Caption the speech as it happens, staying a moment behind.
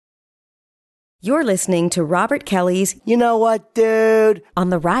You're listening to Robert Kelly's You Know What, Dude?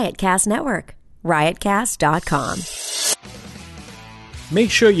 On the Riotcast Network, riotcast.com. Make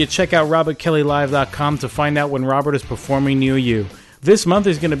sure you check out robertkellylive.com to find out when Robert is performing near you. This month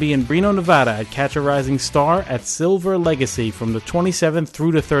he's going to be in Reno, Nevada at Catch a Rising Star at Silver Legacy from the 27th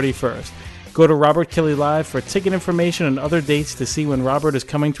through the 31st. Go to Robert Kelly Live for ticket information and other dates to see when Robert is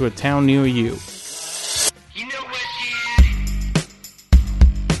coming to a town near you. You know what, you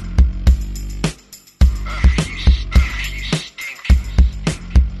stink.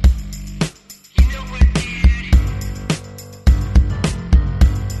 You know what, dude?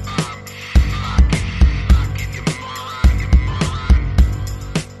 Fucking, you moron.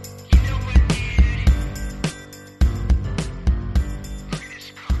 You know what, dude? Look at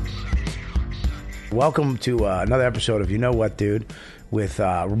this cocksucker. Welcome to another episode of You Know What, Dude? With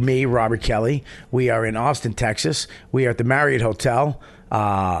me, Robert Kelly. We are in Austin, Texas. We are at the Marriott Hotel,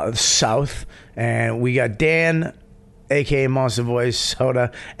 South. And we got Dan, a.k.a. Monster Voice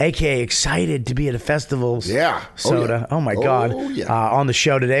Soda, a.k.a. excited to be at a festival. Yeah. Soda. Oh, my God. Yeah. On the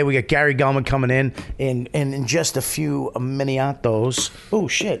show today, we got Gary Gulman coming in just a few miniatos. Oh,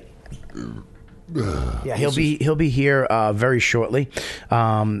 shit. Yeah, he'll be here very shortly.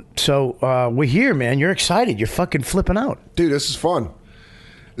 So we're here, man. You're excited. You're fucking flipping out. Dude, this is fun.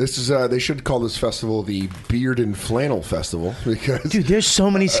 This is they should call this festival the Beard and Flannel Festival because Dude, there's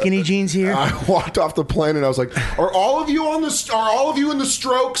so many skinny jeans here. I walked off the plane and I was like, are all of you in the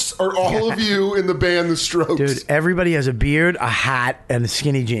Strokes? Are all of you in the band The Strokes? Dude, everybody has a beard, a hat, and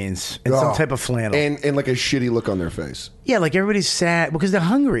skinny jeans and some type of flannel. And like a shitty look on their face. Yeah, like everybody's sad because they're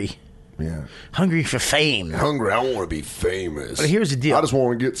hungry. Yeah. Hungry for fame. Hungry, I want to be famous. But here's the deal. I just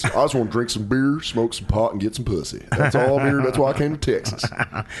want to drink some beer, smoke some pot, and get some pussy. That's all beer. That's why I came to Texas.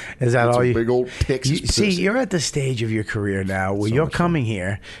 Is that Get all some you? big old Texas See, pussy. you're at the stage of your career now where you're coming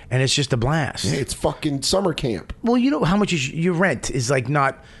here and it's just a blast. Yeah, it's fucking summer camp. Well, you know how much your rent is like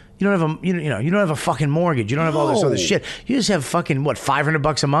not. You don't have you don't have a fucking mortgage. You don't have all this No. other shit. You just have fucking what,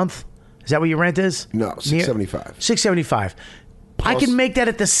 $500 a month? Is that what your rent is? No, $675. $675. I can make that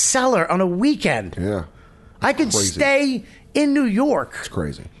at the Cellar on a weekend. Yeah. I could Crazy. stay in New York. It's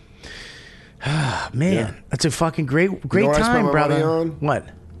crazy. Man, Yeah. that's a fucking great You know what I spent time, my brother. money on? What?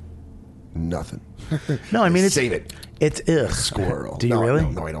 Nothing. No, I mean it's Save it. It's ugh. Squirrel. Do you No, really?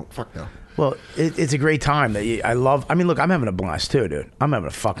 No, I don't. Fuck no. Well, it's a great time that I love. I mean, look, I'm having a blast too, dude. I'm having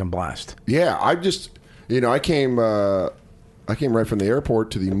a fucking blast. Yeah, I just, I came right from the airport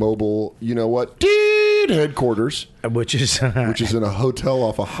to the mobile, you know what, headquarters, Which is which is in a hotel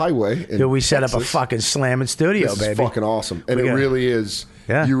off a highway. In Dude, we set up a Texas. fucking slamming studio, This baby. is fucking awesome, and We it got- really is.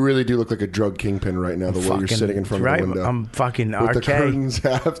 Yeah. You really do look like a drug kingpin right now. The way you're sitting in front of the window. I'm fucking with the RK. curtains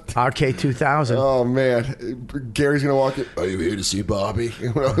half. RK 2000. Oh man, Gary's gonna walk in. Are you here to see Bobby?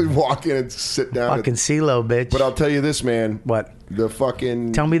 Walk in and sit down. Fucking CeeLo, bitch. But I'll tell you this, man. What? The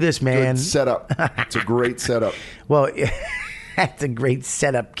fucking Tell me this, man. good setup. It's a great setup. Well, that's a great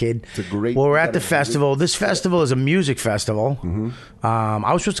setup, kid. It's a great Well, we're at the setup, festival. dude. This festival is a music festival. Mm-hmm.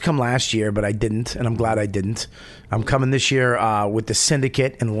 I was supposed to come last year, but I didn't, and I'm glad I didn't. I'm coming this year with the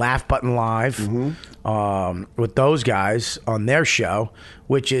Syndicate and Laugh Button Live with those guys on their show,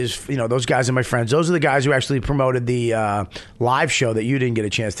 which is, those guys are my friends. Those are the guys who actually promoted the live show that you didn't get a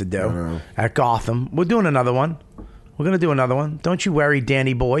chance to do at Gotham. We're doing another one. We're going to do another one. Don't you worry,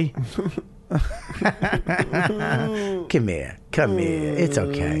 Danny boy. Come here. It's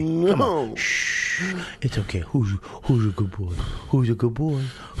okay. Come on. Shh. It's okay. Who's a good boy? Who's a good boy?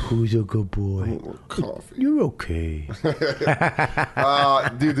 Who's a good boy? Coffee. You're okay.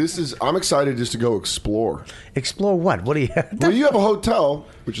 Dude, I'm excited just to go explore. Explore what? What do you? Well, you have a hotel,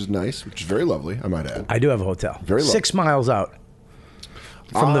 which is nice, which is very lovely, I might add. I do have a hotel. Very lovely. 6 miles out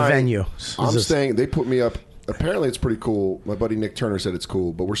from the venue. I'm staying. They put me up. Apparently, it's pretty cool. My buddy Nick Turner said it's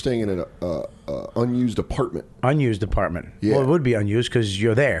cool, but we're staying in an unused apartment. Unused apartment. Yeah. Well, it would be unused because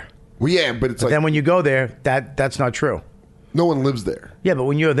you're there. Well, yeah, but it's But like then when you go there, that's not true. no one lives there. Yeah, but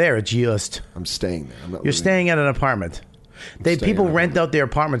when you're there, it's used. I'm staying there. I'm not You're living staying at an apartment. People in an rent out their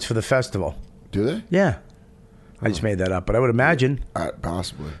apartments for the festival. there. Do they? Yeah. I just made that up, but I would imagine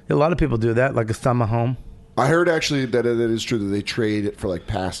Possibly. a lot of people do that, like a summer home. I heard actually that it is true that they trade it for like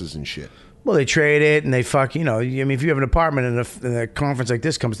passes and shit. Well, they trade it and they fuck, I mean, if you have an apartment and a conference like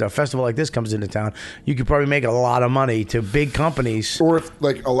this comes to a festival like this comes into town, you could probably make a lot of money to big companies. Or if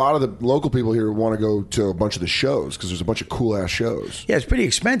like a lot of the local people here want to go to a bunch of the shows because there's a bunch of cool ass shows. Yeah, it's pretty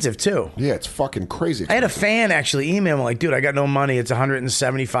expensive too. Yeah, it's fucking crazy I had a expensive. fan actually email me like, dude, I got no money. It's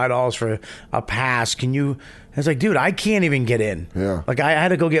 $175 for a pass. Can you And it's like, dude, I can't even get in. Yeah. Like, I had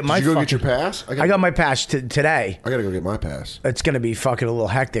to go get my Did you go fucking, get your pass? I got my pass today. I gotta go get my pass. It's going to be fucking a little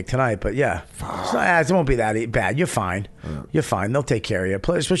hectic tonight, but yeah. It won't be that bad. You're fine. You're fine. They'll take care of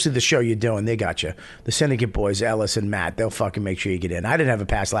you. Especially the show you're doing. They got you. The Syndicate boys, Ellis and Matt, they'll fucking make sure you get in. I didn't have a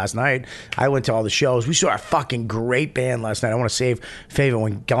pass last night. I went to all the shows. We saw a fucking great band last night. I want to save favor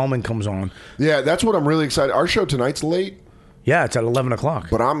when Gulman comes on. Yeah, that's what I'm really excited. Our show tonight's late, Yeah, it's at 11 o'clock.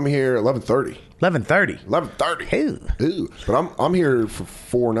 but I'm here 11:30. 11:30. 11:30. Ooh. Ooh. But I'm here for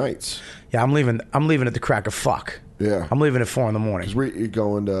 4 nights. Yeah, I'm leaving at the crack of fuck. Yeah. I'm leaving at 4 in the morning. You're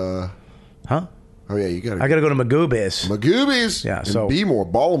going to... Huh? Oh, yeah, you got to... I got to go to Magoobies. Magoobies. Yeah, and so-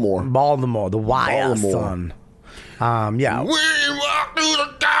 Baltimore. Baltimore, the wire, Baltimore. son. Yeah. We walk through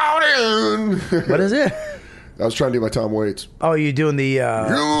the garden. What is it? I was trying to do my Tom Waits. Oh, you're doing the...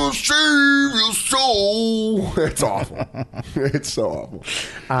 You save your soul. It's awful. It's so awful.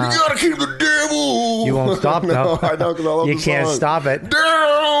 You gotta keep the devil. You won't stop, No, though. I know, because I love You the can't song. stop it.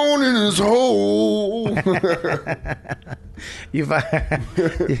 Down in his hole. You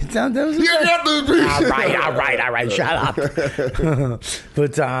sound those You got the all right. Shut up.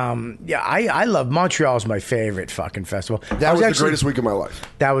 But yeah, I love Montreal's my favorite fucking festival. That was the greatest week of my life.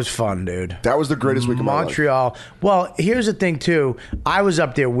 That was fun, dude. That was the greatest week of my life. Montreal. Well, here's the thing too. I was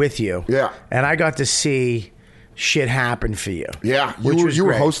up there with you. Yeah. And I got to see shit happen for you. Yeah, Which was you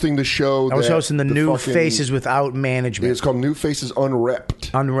were great. hosting the show. I was hosting the New fucking- Faces Without Management. It's called New Faces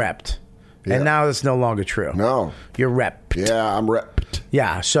Unrepped. Unrepped. Yeah. And now it's no longer true. No. You're repped. Yeah, I'm repped.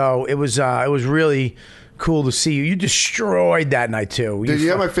 Yeah, so it was really cool to see you. You destroyed that night too. Dude, you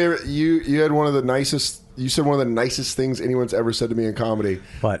had my favorite. You had one of the nicest. You said one of the nicest things anyone's ever said to me in comedy.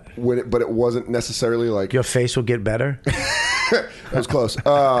 What? But it wasn't necessarily like Your face will get better. That was close.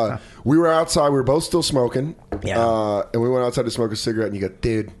 We were outside. We were both still smoking. Yeah. And we went outside to smoke a cigarette. And you go,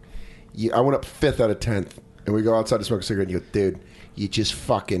 dude. I went up 5th out of 10th. And we go outside to smoke a cigarette. And you go, dude. You just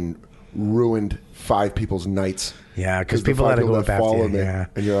fucking ruined 5 people's nights. Yeah, because the people 5 had to go that up after follow you. me. Yeah.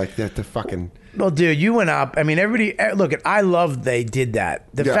 And you're like, that the fucking. Well, dude, you went up. I mean, everybody. Look, I love they did that.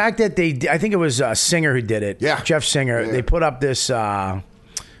 The Yeah. fact that I think it was Singer who did it. Yeah. Jeff Singer. Yeah. They put up this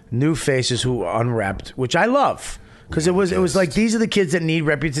New Faces Who Unwrapped, which I love because it was like these are the kids that need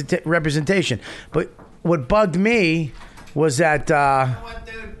representation. But what bugged me was that.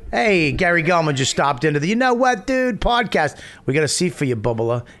 Hey, Gary Gulman just stopped into the You Know What, Dude podcast. We got a seat for you,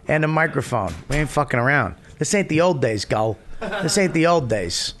 Bubba, and a microphone. We ain't fucking around. This ain't the old days, Gull. This ain't the old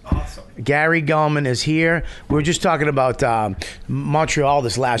days. Awesome. Gary Gulman is here. We were just talking about Montreal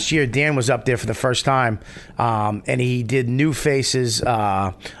this last year. Dan was up there for the first time, and he did New Faces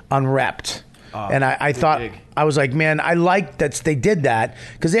Unwrapped. And I thought, big. I was like, man, I like that they did that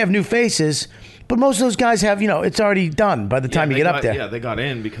because they have new faces. But most of those guys have, it's already done by the time you get up there. Yeah, they got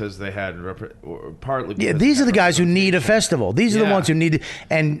in because they had partly. Yeah, because these they are the had guys who need a festival. These are the Yeah. ones who need it.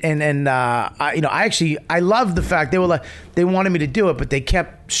 And I love the fact they wanted me to do it, but they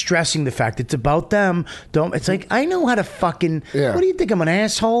kept stressing the fact it's about them. It's like I know how to fucking. Yeah. What do you think I'm an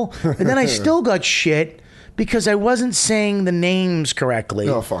asshole? And then I still got shit because I wasn't saying the names correctly.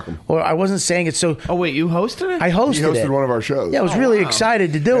 No, fuck 'em. Or I wasn't saying it so. Oh wait, you hosted it? I hosted He hosted it. one of our shows. Yeah, I was really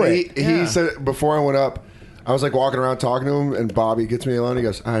excited to do it. He said before I went up, I was like walking around talking to him, and Bobby gets me alone. He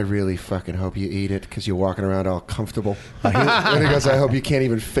goes, "I really fucking hope you eat it because you're walking around all comfortable." And he goes, "I hope you can't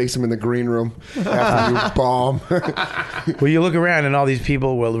even face him in the green room after you bomb." Well, you look around and all these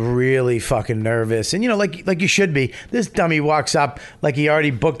people were really fucking nervous, and like you should be. This dummy walks up like he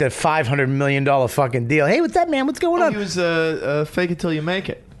already booked a $500 million fucking deal. Hey, what's up, man? What's going on? He was fake it till you make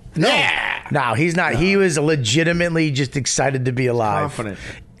it. No, he's not. No. He was legitimately just excited to be alive. Confident.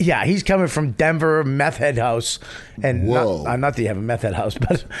 Yeah, he's coming from Denver, meth head house, and Whoa. not that you have a meth head house,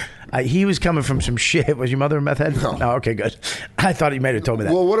 but he was coming from some shit. Was your mother a meth head? No. Okay, good. I thought you might have told me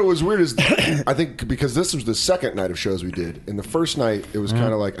that. Well, what was weird is I think because this was the second night of shows we did, and the first night it was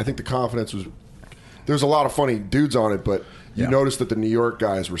kind of like I think the confidence was there was a lot of funny dudes on it, but you noticed that the New York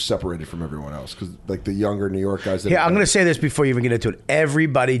guys were separated from everyone else because like the younger New York guys. Yeah, I'm going to say this before you even get into it.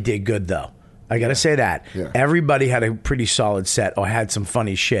 Everybody did good though. I got to say that. Yeah. Everybody had a pretty solid set or had some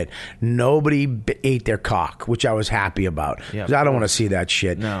funny shit. Nobody ate their cock, which I was happy about. Yeah, 'Cause I don't want to see that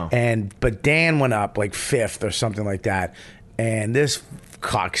shit. No. But Dan went up like 5th or something like that. And this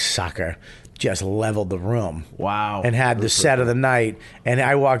cocksucker just leveled the room. Wow. And had the set of the night. And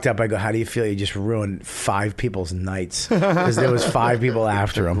I walked up, I go, how do you feel? You just ruined 5 people's nights. Because there was 5 people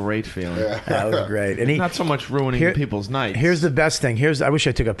after him. Great feeling. That was great. And he, Not so much ruining people's nights. Here's the best thing. I wish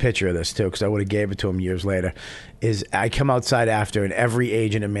I took a picture of this too, because I would have gave it to him years later. Is I come outside after, and every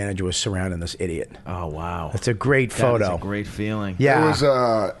agent and manager was surrounding this idiot. Oh, wow. It's a great photo. That is a great feeling. Yeah. It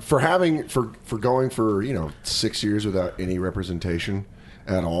was for going for 6 years without any representation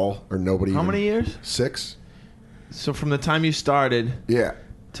at all, or nobody. How many years? 6. So from the time you started Yeah,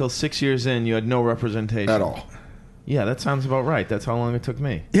 till 6 years in, you had no representation at all. Yeah, that sounds about right. That's how long it took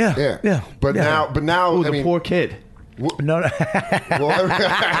me. Yeah. Yeah, Yeah. But Yeah. now, Oh, I the mean, poor kid. No. well,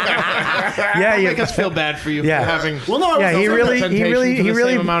 Yeah. Make us feel bad for you Yeah. for having. well, no, Yeah, he really- for the really-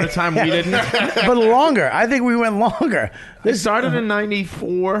 same amount of time we didn't. But longer. I think we went longer. I started in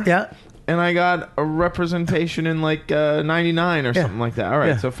 '94. Yeah. And I got a representation in like '99 or something like that. All right,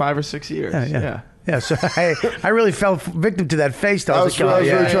 Yeah. so 5 or 6 years. Yeah. Yeah, so I really fell victim to that face. I was like,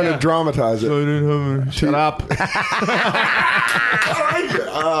 really trying to dramatize it. Shut up.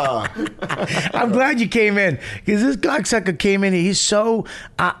 I'm glad you came in, because this cocksucker came in. He's so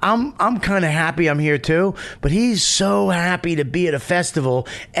I'm kind of happy I'm here too, but he's so happy to be at a festival.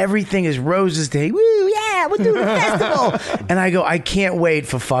 Everything is roses to him. Woo, yeah, we're doing a festival. And I go, I can't wait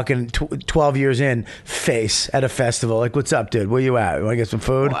for fucking 12 years in face at a festival. Like, what's up, dude? Where you at? You want to get some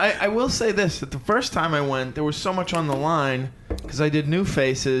food? Well, I will say this: that the first time I went, there was so much on the line because I did New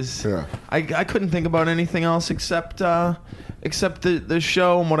Faces. Yeah. I couldn't think about anything else except the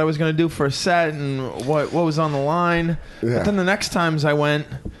show and what I was going to do for a set and what was on the line. Yeah. But then the next times I went,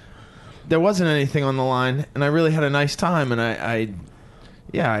 there wasn't anything on the line, and I really had a nice time. And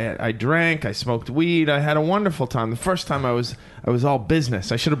I drank, I smoked weed, I had a wonderful time. The first time I was all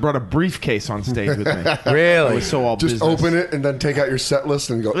business. I should have brought a briefcase on stage with me. Really? I was so all Just business. open it and then take out your set list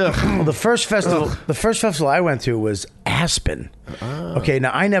and go. Well, the first festival I went to was Aspen. Okay,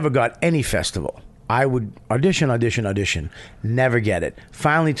 now I never got any festival. I would audition, never get it.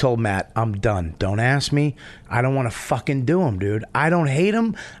 Finally told Matt, I'm done. Don't ask me. I don't want to fucking do them, dude. I don't hate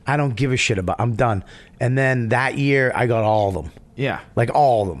them. I don't give a shit about. I'm done. And then that year, I got all of them. Yeah. Like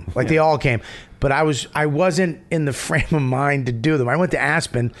all of them. Like they all came. But I wasn't in the frame of mind to do them. I went to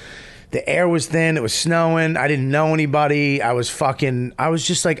Aspen. The air was thin. It was snowing. I didn't know anybody. I was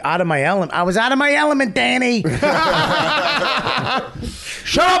just like out of my element. I was out of my element, Danny.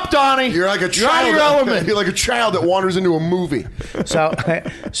 Shut up, Donnie. You're like a You're child. out of your element. You're like a child that wanders into a movie. So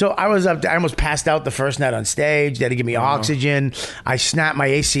I was up there. I almost passed out the first night on stage. They had to give me oxygen. I snapped. My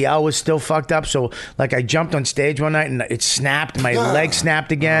ACL was still fucked up. So like I jumped on stage one night and it snapped. My leg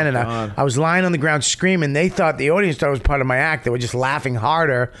snapped again. And I was lying on the ground screaming. They thought, the audience thought it was part of my act. They were just laughing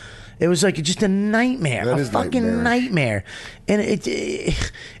harder. It was like just a nightmare, That a is fucking nightmare. And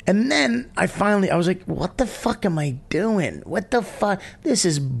and then I was like, what the fuck am I doing? What the fuck? This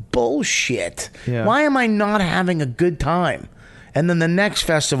is bullshit. Yeah. Why am I not having a good time? And then the next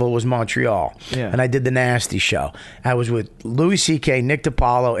festival was Montreal. Yeah. And I did the Nasty Show. I was with Louis C.K., Nick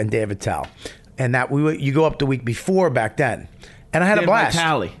DiPaolo, and Dave Attell. And you go up the week before back then. And I had a Dan blast.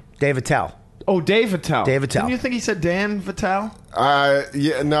 Vitale. Dave Attell. Oh, Dave Vitale. Dave Vitale. Didn't you think he said Dan Vitale?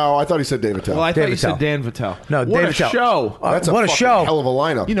 Yeah, no, I thought he said David Tell. Well, I Dave thought you Vitale. said Dan Vitale. No, what Dave a Vitale. show. That's what a fucking show. hell of a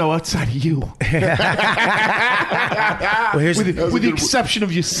lineup. You know, outside of you. Well, here's With the exception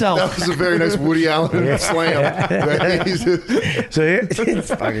of yourself. That was a very nice Woody Allen slam. So it's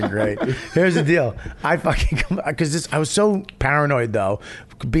fucking great. Here's the deal. I fucking because I was so paranoid though,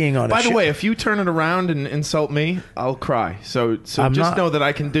 being on. By the way, if you turn it around and insult me, I'll cry. So I'm just not- know that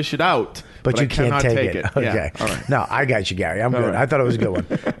I can dish it out, but you I can't cannot take it. Okay. Yeah. All right. No, I got you, Gary. I'm good. right. I thought it was a good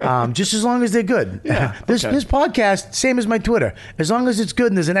one. Just as long as they're good. Yeah, This okay. this podcast, same as my Twitter. As long as it's good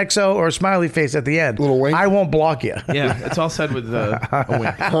and there's an XO or a smiley face at the end, Little wink. I won't block you. Yeah, it's all said with a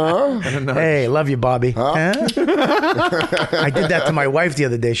wink. And a nudge. Hey, love you, Bobby. Huh? I did that to my wife the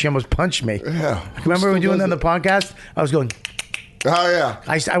other day. She almost punched me. Yeah. Remember we were doing does that on the podcast? I was going. Oh, yeah.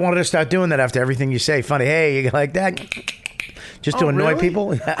 I wanted to start doing that after everything you say. Funny, hey, you like that? Just to Oh, annoy really?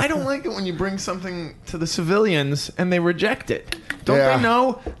 people? I don't like it when you bring something to the civilians and they reject it. Don't Yeah. they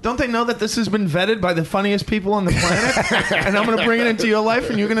know? Don't they know that this has been vetted by the funniest people on the planet? And I'm going to bring it into your life,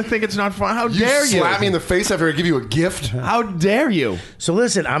 and you're going to think it's not fun. How You dare you? slap me in the face after I give you a gift? How dare you? So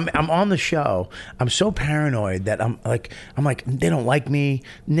listen, I'm on the show. I'm so paranoid that I'm like they don't like me.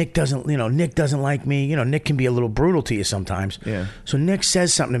 Nick doesn't like me. Nick can be a little brutal to you sometimes. Yeah. So Nick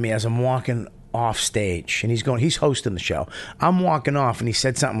says something to me as I'm walking off stage, and he's hosting the show. I'm walking off, and he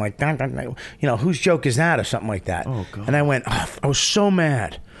said something like, whose joke is that, or something like that. Oh, God. And I went, I was so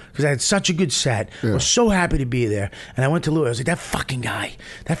mad because I had such a good set. I was so happy to be there. And I went to Louis. I was like, that fucking guy.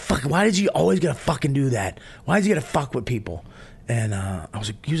 Why does he always gotta fucking do that? Why does he gotta fuck with people? And he was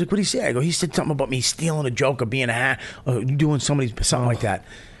like, what did he say? I go, he said something about me stealing a joke or being doing something like that.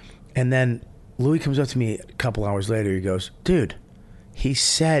 And then Louis comes up to me a couple hours later. He goes, dude, he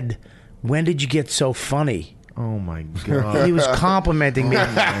said, when did you get so funny? Oh my God. He was complimenting me.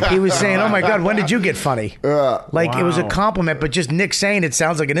 He was saying, oh my God, when did you get funny? It was a compliment, but just Nick saying it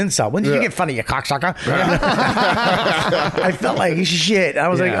sounds like an insult. When did you get funny, you cocksucker? I felt like shit. I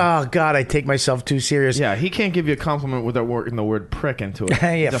was like, oh God, I take myself too serious. Yeah, he can't give you a compliment without working the word prick into it.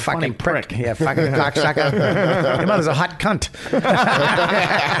 Yeah, He's a fucking funny prick. Yeah, fucking cocksucker. Your mother's a hot cunt.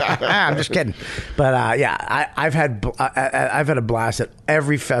 I'm just kidding. But I've had a blast at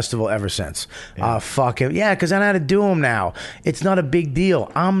every festival ever since. Fucking because I know how to do them now. It's not a big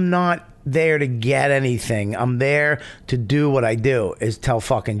deal. I'm not there to get anything. I'm there to do what I do, is tell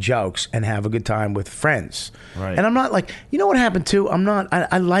fucking jokes and have a good time with friends. Right. And I'm not like, you know what happened too?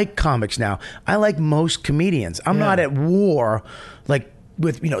 I like comics now. I like most comedians. I'm not at war like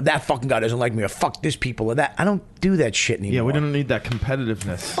with, that fucking guy doesn't like me, or fuck this people, or that. I don't do that shit anymore. Yeah, we don't need that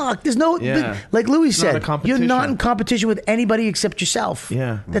competitiveness. Fuck, there's no, like Louis said, you're not in competition with anybody except yourself.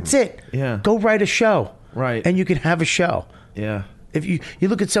 Yeah. That's it. Yeah. Go write a show. Right. And you can have a show. Yeah. If you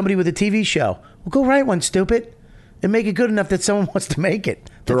look at somebody with a TV show, well, go write one, stupid, and make it good enough that someone wants to make it.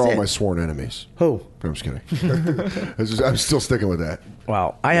 They're all my sworn enemies. Who? I'm just kidding. I'm still sticking with that.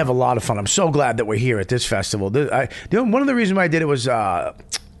 Well, I have a lot of fun. I'm so glad that we're here at this festival. One of the reasons why I did it was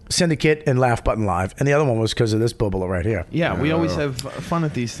Syndicate and Laugh Button Live, and the other one was because of this bubble right here. Yeah, we always have fun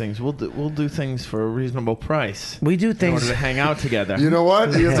at these things. We'll do things for a reasonable price. We do things in order to hang out together. You know what?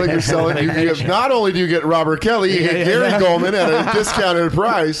 It's like you're selling. Not only do you get Robert Kelly, you get Gary Gulman at a discounted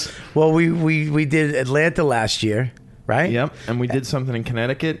price. Well, we did Atlanta last year, right? Yep, and we did something in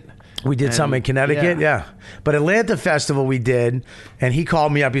Connecticut. We did something in Connecticut, yeah. But Atlanta Festival we did, and he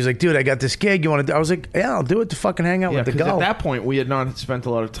called me up. He's like, dude, I got this gig. You want to do? I was like, yeah, I'll do it to fucking hang out with the because go. at that point, we had not spent a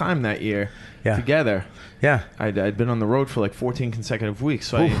lot of time that year together. Yeah. I'd been on the road for like 14 consecutive weeks,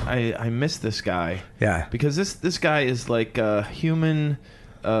 so I missed this guy. Yeah. Because this guy is like a human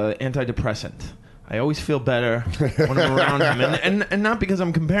antidepressant. I always feel better when I'm around him. And not because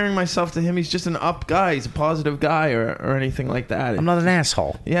I'm comparing myself to him. He's just an up guy. He's a positive guy or anything like that. I'm not an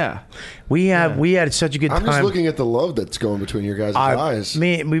asshole. Yeah. We had such a good time. I'm just looking at the love that's going between your guys' eyes.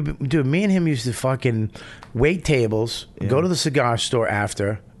 Me and him used to fucking wait tables, go to the cigar store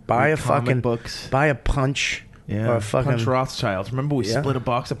after, buy a fucking books, buy a punch. Yeah, or a fucking Punch Rothschilds. Remember we split a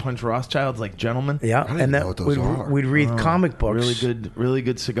box of Punch Rothschilds like gentlemen? Yeah, and know what those are. we'd read comic books. Really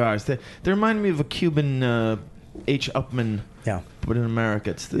good cigars. They remind me of a Cuban H. Upman. Yeah. But in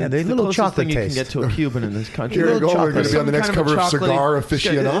America, it's they the little closest chocolate thing taste. you can get to a Cuban in this country. Gary Gulman going to be on the next Some kind cover of chocolatey- Cigar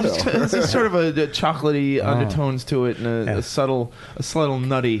Aficionado. There's sort of a chocolatey undertones to it, and a subtle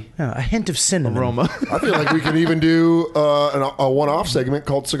nutty Yeah, a hint of cinnamon. aroma. I feel like we could even do a one-off segment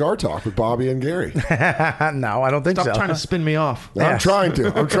called Cigar Talk with Bobby and Gary. No, I don't think Stop so. trying to spin me off. I'm trying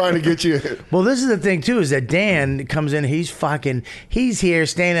to get you. Well, this is the thing too, is that Dan comes in. He's here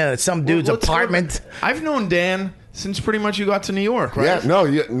staying at some dude's Let's go- apartment. I've known Dan since pretty much you got to New York, right?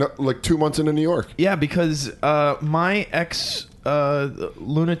 Yeah, like 2 months into New York. Yeah, because my ex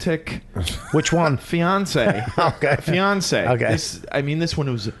lunatic Which one? fiance. Okay. Fiance. Okay. This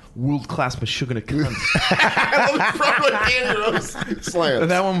one was world class mashugana cunt. Slams.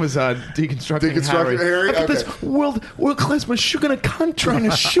 That one was deconstructing Deconstructing Harry? I got Okay. this world class mashugana cunt trying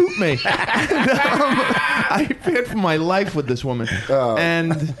to shoot me. I feared for my life with this woman.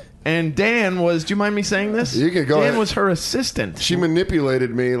 And Dan was. Do you mind me saying this? You can go Dan ahead. was her assistant. She manipulated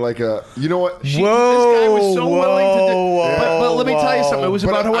me like a. You know what? This guy was so willing to do. But let me tell you something. It was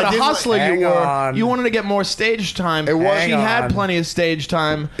But about what I a didn't- hustle hang you were. on. You wanted to get more stage time. It was- She Hang had on. plenty of stage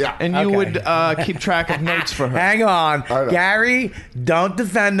time, Yeah. and you Okay. would keep track of notes for her. Hang on, I know. Gary. Don't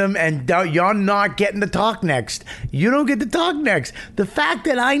defend him, and you're not getting to talk next. You don't get to talk next. The fact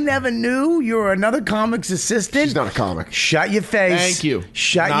that I never knew you were another comic's assistant. She's not a comic. Shut your face. Thank you.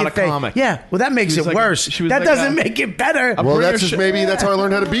 Shut Not your a face. comic. Yeah. Well, that makes She it was like- worse. she was That like doesn't a- make it better. Well, bringer that's just sh- that's how I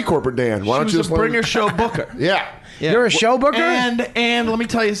learned how to be corporate Dan. Why She don't was you a just learn? bringer show booker. Yeah. Yeah. You're a show booker. And let me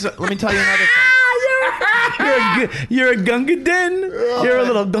tell you another thing. You're a gungadin. You're a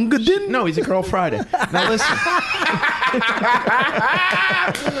little gungadin. No, he's a Girl Friday. Now listen.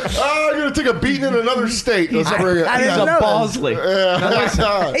 Oh, I'm gonna take a beating in another state. Let's bring it. I He's didn't a know that. Bosley.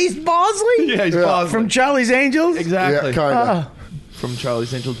 He's Bosley. Yeah, he's Bosley. From Charlie's Angels. Exactly. Yeah, kind of. From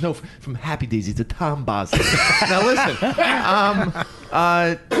Charlie's Angels. No, from Happy Days. He's a Tom Bosley. Now listen.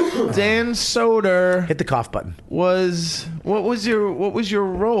 Dan Soder Hit the cough button. was what was your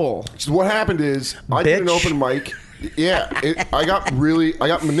role? So what happened is I did an Bitch. open mic. Yeah, I got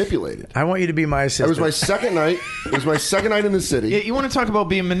manipulated. I want you to be my It assistant. was my second night. It was my second night in the city. Yeah, you want to talk about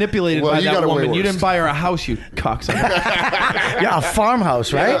being manipulated Well, by you that got it way woman? You worse. didn't buy her a house, you cocksucker. Yeah, a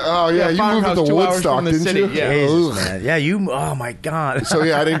farmhouse, right? Oh yeah, you moved farmhouse to 2 hours Woodstock, from the didn't city. you? Yeah. Jesus, Ugh. man. Yeah, you. Oh my God. So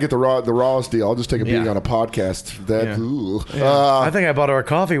yeah, I didn't get the rawest deal. I'll just take a beating Yeah. on a podcast. That. Yeah. Ooh. I think I bought her a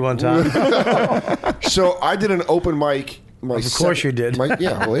coffee one time. So I did an open mic. Of course you did. My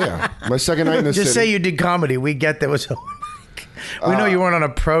second night in the Just city. say you did comedy. We get there was. We know you weren't on a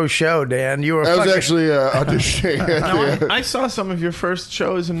pro show, Dan. You were. I was fucking- actually auditioning. I saw some of your first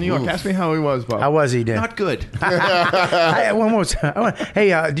shows in New York. Ask me how he was, Bob. How was he, Dan? Not good. One more time. Hey,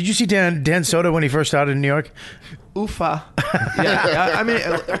 did you see Dan Soda when he first started in New York? Oofa. Yeah, I mean,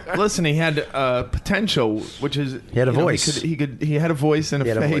 listen, he had potential, which is He had a you know, voice. He had a voice and a He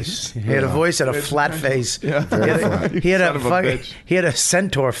had a face. voice. He had a voice and a flat face. Yeah. He had Son a of a fucking. bitch. He had a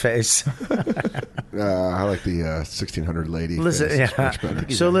centaur face. I like the 1600 lady. Listen, face. It's yeah. much better.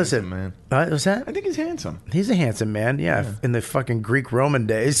 He's So a listen, handsome man. what's that? I think he's handsome. He's a handsome man. Yeah, in the fucking Greek Roman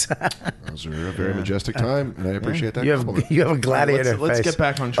days. Those are a very majestic time, and I appreciate that. you have compliment. you have a gladiator Let's face. get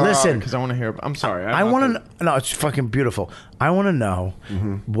back on track. Listen, because I want to hear. I'm sorry. I want to. No, it's fucking beautiful. I want to know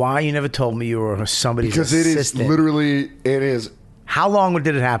why you never told me you were somebody's because it is assistant. literally How long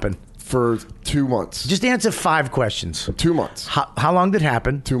did it happen? for 2 months. Just answer 5 questions. 2 months. How long did it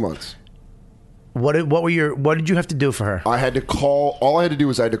happen? 2 months. What did you have to do for her? I had to call. All I had to do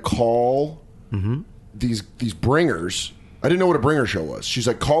was I had to call these bringers. I didn't know what a bringer show was. She's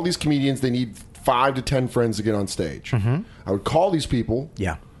like, call these comedians. They need 5 to 10 friends to get on stage. I would call these people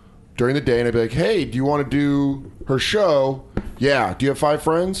Yeah. during the day, and I'd be like, hey, do you want to do her show? Yeah. Do you have 5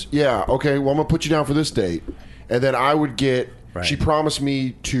 friends? Yeah. Okay. Well, I'm gonna put you down for this date, and then I would get. Right. She promised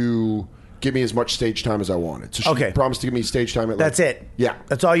me to give me as much stage time as I wanted. So she Okay. promised to give me stage time. At That's it. Yeah.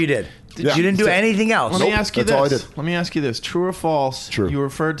 That's all you did. Yeah. You didn't do That's it. anything else. Let me ask you that's all I this. did. Let me ask you this. True or false? True. You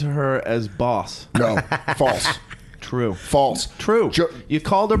referred to her as boss. No. False. True. False. True. You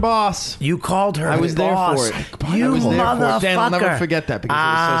called her boss. You called her. I was there boss. for it. You I was there for motherfucker. it. Dan, I'll never forget that because it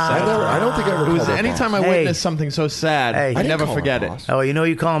was so sad. I don't think I ever It was called her anytime boss. I Hey. witnessed something so sad, Hey. I I didn't never call her forget it. boss. Oh, you know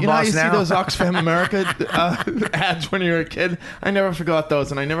you call him You know how boss you now? see those Oxfam America ads when you were a kid? I never forgot those,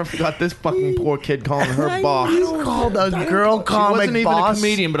 and I never forgot this fucking poor kid calling her boss. You called a girl She comic wasn't even boss? a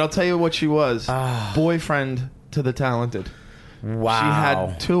comedian, but I'll tell you what she was. Boyfriend to the talented. Wow. She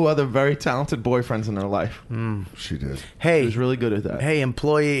had 2 other very talented boyfriends in her life. She did. Hey, She was really good at that. hey,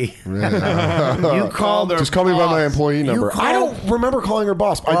 employee. You called her. Just call me by my employee number. called- I don't remember calling her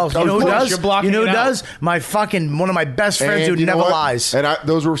boss. Well, you know who course, does? you're blocking You know who it out. does? My fucking one of my best friends who you know never what? lies. And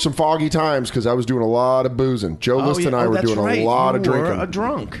those were some foggy times because I was doing a lot of boozing. Joe List and I were that's doing right. a lot of You were drinking. a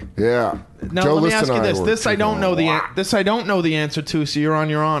drunk. Yeah. Now Joe let me List ask and you I this. were This I don't drinking know a the lot. this I don't know the answer to. So you're on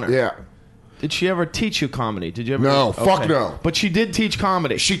your honor. Yeah. Did she ever teach you comedy? Did you ever? No, fuck no. But she did teach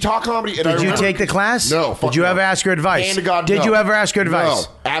comedy. She taught comedy. And I Did you remember- take the class? No. Fuck Did you no. ever ask her advice? Hand to God, Did no. you ever ask her advice?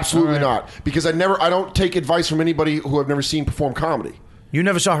 No, absolutely not. Because I don't take advice from anybody who I've never seen perform comedy. You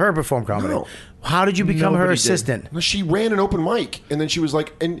never saw her perform comedy. No. How did you become her Nobody did. assistant? She ran an open mic, and then she was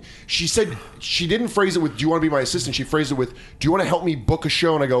like, and she said she didn't phrase it with, "Do you want to be my assistant?" She phrased it with, "Do you want to help me book a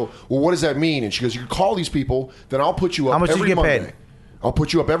show?" And I go, "Well, what does that mean?" And she goes, "You can call these people, then I'll put you up How much do you every get Monday. paid? I'll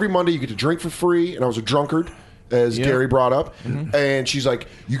put you up every Monday. You get to drink for free." And I was a drunkard, as Gary brought up. And she's like,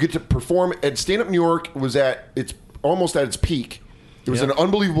 "You get to perform." And Stand Up New York was almost at its peak. It was an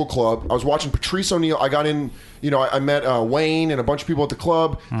unbelievable club. I was watching Patrice O'Neill. I got in, I met Wayne and a bunch of people at the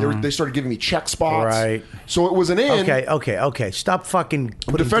club. They started giving me check spots. Right. So it was an in. Okay. Stop fucking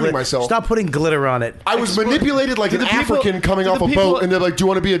putting defending myself. Stop putting glitter on it. I was manipulated like Do an the people- African coming do off the a people- boat, and they're like, "Do you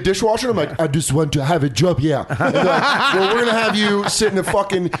want to be a dishwasher?" I'm like, "I just want to have a job, yeah." And they're like, "Well, we're gonna have you sit in a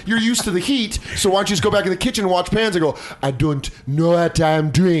fucking. You're used to the heat, so why don't you just go back in the kitchen and watch pans?" I go, "I don't know what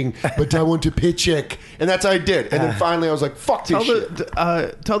I'm doing, but I want to paycheck," and that's how I did. And then finally, I was like, "Fuck this shit."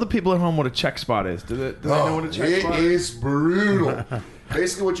 Tell the people at home what a check spot is. Do they know what a check It spot is? is brutal.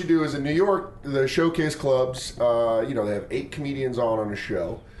 Basically, what you do is in New York, the showcase clubs, they have 8 comedians on a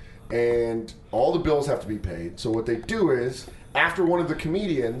show, and all the bills have to be paid. So what they do is, after one of the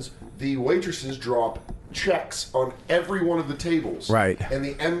comedians, the waitresses drop checks on every one of the tables. Right. And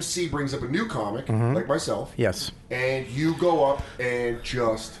the MC brings up a new comic, like myself. Yes. And you go up and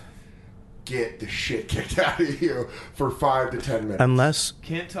just get the shit kicked out of you for 5 to 10 minutes. Unless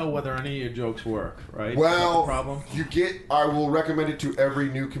Can't tell whether any of your jokes work, right? Well, Is that the problem? I will recommend it to every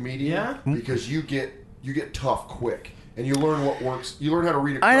new comedian. Yeah? Because you get tough quick, and you learn what works. You learn how to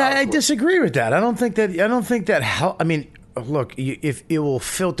read a crowd. I quick. disagree with that. I don't think that. I mean, look, if it will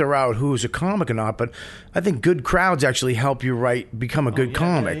filter out who's a comic or not, but I think good crowds actually help you become a good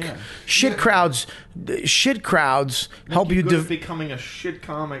comic. yeah. Shit crowds help you becoming a shit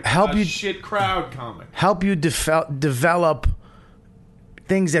comic. help a you- shit crowd comic. help you develop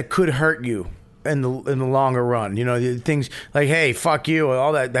things that could hurt you in the longer run. You know, the things like, hey, fuck you,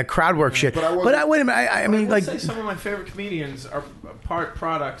 all that crowd work shit. But I wasn't- wait a minute, I mean, I like, would say some of my favorite comedians are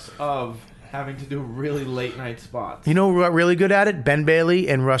products of having to do really late night spots. you know who are really good at it? Ben Bailey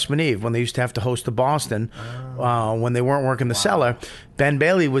and Russ Maneve, when they used to have to host the Boston, when they weren't working the cellar. Ben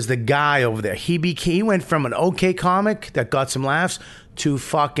Bailey was the guy over there. He went from an okay comic that got some laughs to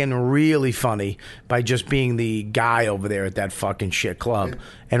fucking really funny by just being the guy over there at that fucking shit club.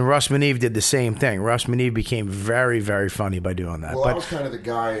 And Russ Maneve did the same thing. Russ Maneve became very, very funny by doing that. Well, I But was kind of the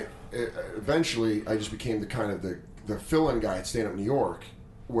guy. Eventually, I just became the kind of the fill-in guy at Stand Up New York,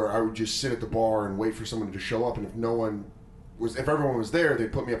 where I would just sit at the bar and wait for someone to show up, and if everyone was there,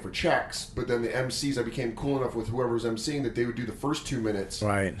 they'd put me up for checks. But then the MCs, I became cool enough with whoever was MCing that they would do the first 2 minutes.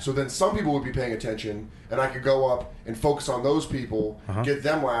 Right. So then some people would be paying attention, and I could go up and focus on those people, get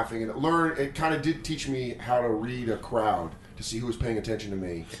them laughing, and it kind of did teach me how to read a crowd to see who was paying attention to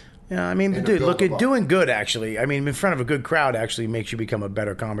me. yeah, I mean, And to dude, build look them at up. doing good. Actually, I mean, in front of a good crowd actually makes you become a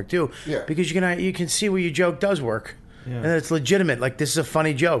better comic too. Yeah. Because you can see where your joke does work, and it's legitimate. Like, this is a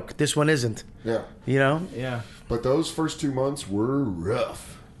funny joke. This one isn't. Yeah. You know. Yeah. But those first 2 months were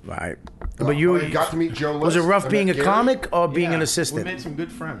rough. Right. But you I got to meet Joe was it List. rough I being a met Gary. comic or being an Yeah, assistant? We made some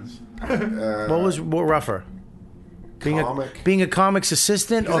good friends. What was more rougher? Comic. Being a comic's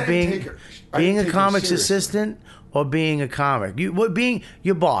assistant or Because I didn't being take it- I being didn't a take it comic's seriously. assistant or being a comic? Being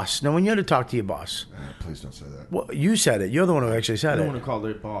your boss. Now, when you're to talk to your boss, Please don't say that. well, you said it. You're the one who actually said I don't it. want to call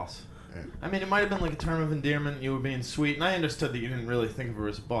it boss. I mean, it might have been like a term of endearment. You were being sweet, and I understood that you didn't really think of her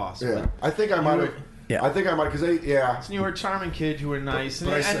as a boss. Yeah, But I think I might have. Yeah. I think I might because you were a charming kid. You were nice.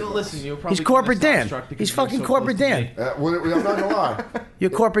 But I And said listen, boss. you were probably He's corporate Dan. starstruck because He's you were fucking so corporate close to Dan. me. well, I'm not gonna lie. You're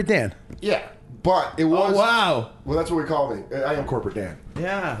corporate Dan. Yeah, but it was. Oh, wow. Well, that's what we call me. I am corporate Dan.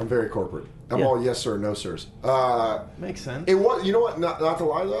 Yeah. I'm very corporate. I'm Yeah. all yes sir, no sirs. Makes sense. It was. You know what? Not to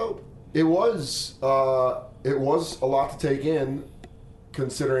lie though. It was. It was a lot to take in,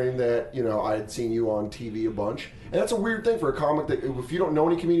 considering that I had seen you on TV a bunch, and that's a weird thing for a comic. That if you don't know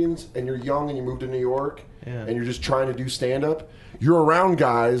any comedians and you're young and you move to New York and you're just trying to do stand up, you're around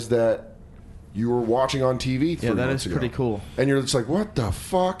guys that you were watching on TV. 3 Yeah, that months is ago. pretty cool. And you're just like, what the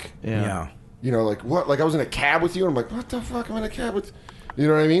fuck? Yeah. Like what? Like I was in a cab with you, and I'm like, what the fuck? I'm in a cab with. You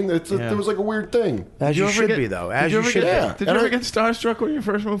know what I mean? It was like a weird thing. As you ever should get- be, though. did As you you ever should get- be. Did you ever get starstruck when you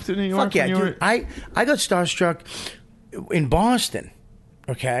first moved to New York? Fuck yeah, when you dude. I got starstruck in Boston.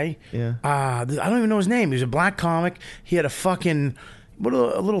 Okay. Yeah. I don't even know his name. He was a black comic. He had a fucking a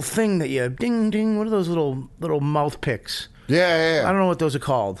little thing that you ding ding. What are those little mouth picks? Yeah. I don't know what those are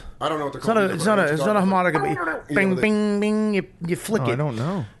called. I don't know what they're It's not called. it's not a harmonica. But bing bing bing. You flick Oh, it. I don't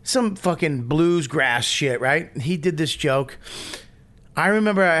know. Some fucking blues grass shit, right? He did this joke. I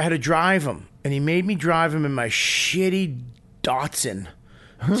remember I had to drive him, and he made me drive him in my shitty Datsun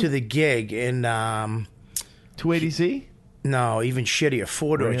to the gig in 280Z? no, even shittier,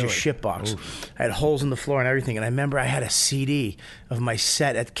 4-door, Really? just shitbox. I had holes in the floor and everything, and I remember I had a CD of my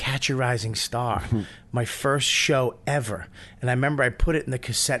set at Catch a Rising Star, my first show ever, and I remember I put it in the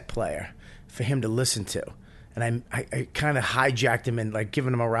cassette player for him to listen to. And I kind of hijacked him and like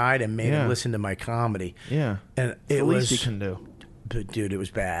giving him a ride and made him listen to my comedy. Yeah. And It's it the was, least you can do. but dude, it was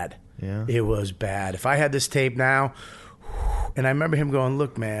bad. Yeah. It was bad. If I had this tape now, and I remember him going,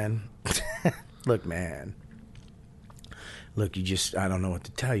 look, man, look, I don't know what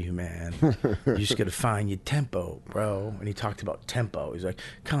to tell you, man. You just got to find your tempo, bro. And he talked about tempo. He's like,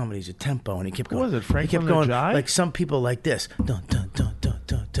 comedy's a tempo. And he kept going. was it, Frank He kept on the going, Jive? like some people like this. Dun, dun, dun, dun,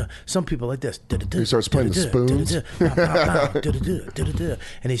 dun, dun. Some people like this. He starts playing the spoons.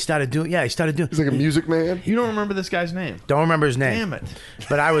 And he started doing, He's like a music man. You don't remember this guy's name? don't remember his name. Damn it.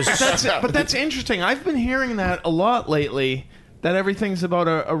 But I was. But that's interesting. I've been hearing that a lot lately, that everything's about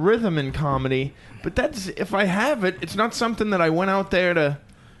a rhythm in comedy. But that's, if I have it, it's not something that I went out there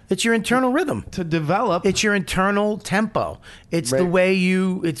It's your internal rhythm. to develop. It's your internal tempo. It's the Right. way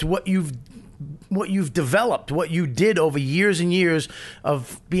it's what you've developed, what you did over years and years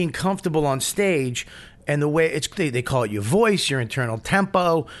of being comfortable on stage, and the way they call it your voice, your internal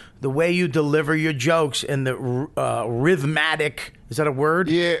tempo, the way you deliver your jokes, and the rhythmatic, is that a word?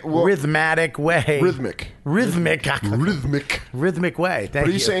 Yeah, well, rhythmatic way. Rhythmic way. Thank But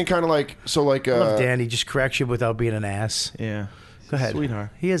you. he's saying kind of like so like I love Dan. He just corrects you without being an ass. Yeah. Go ahead,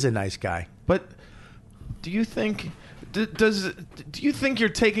 Sweetheart. He is a nice guy. But do you think Do you think you're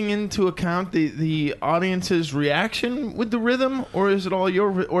taking into account the audience's reaction with the rhythm, or is it all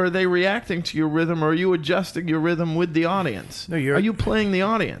or are they reacting to your rhythm, or are you adjusting your rhythm with the audience? No, are you playing the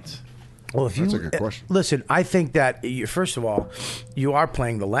audience? Well, if That's a good question. Listen, I think that first of all, you are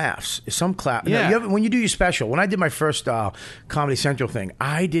playing the laughs. Some Yeah. when you do your special, when I did my first Comedy Central thing,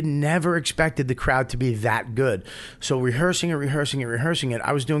 I never expected the crowd to be that good. So rehearsing it,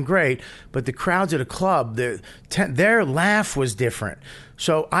 I was doing great. But the crowds at a club, their laugh was different.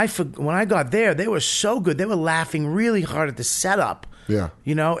 So when I got there, they were so good. They were laughing really hard at the setup. Yeah.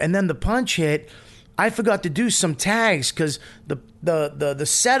 And then the punch hit. I forgot to do some tags because the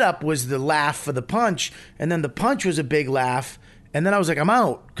setup was the laugh for the punch, and then the punch was a big laugh, and then I was like, I'm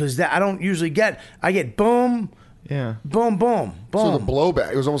out because I don't usually I get boom, Yeah. boom, boom, boom. So the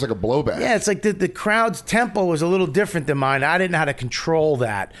blowback, it was almost like a blowback. Yeah, it's like the crowd's tempo was a little different than mine. I didn't know how to control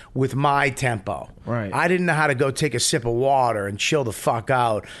that with my tempo. Right. I didn't know how to go take a sip of water and chill the fuck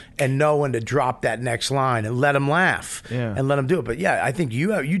out and know when to drop that next line and let them laugh and let them do it. But yeah, I think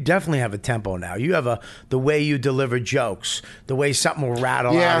you definitely have a tempo now. You have the way you deliver jokes, the way something will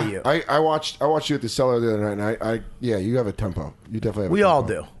rattle out of you. I watched you at the Cellar the other night, and you have a tempo. You definitely have. We a tempo. all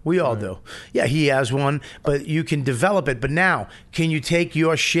do. We all do. Yeah, he has one, but you can develop it. But now, can you take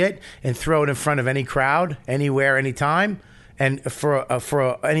your shit and throw it in front of any crowd, anywhere, anytime, and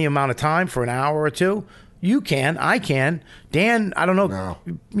for any amount of time, for an hour or two? You can. I can. Dan, I don't know.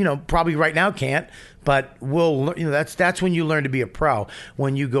 No. Probably right now can't. But that's when you learn to be a pro.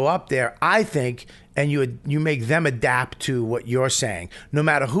 When you go up there, I think, and you make them adapt to what you're saying, no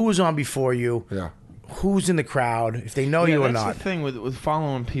matter who was on before you. Yeah. Who's in the crowd, if they know you or not. That's the thing with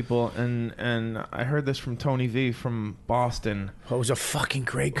following people, and I heard this from Tony V from Boston. Oh, it was a fucking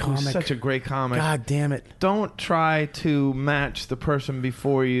great comic. Who's such a great comic. God damn it. Don't try to match the person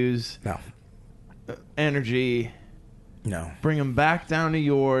before you's energy. No. Bring them back down to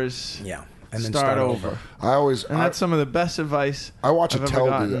yours. Yeah. And then start over. That's some of the best advice. I watch I've a ever tell.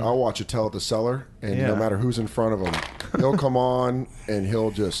 gotten. I'll watch a tell at the Cellar, and Yeah. no matter who's in front of him, he'll come on and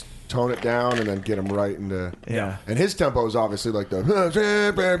he'll just tone it down and then get him right into. Yeah. And his tempo is obviously like the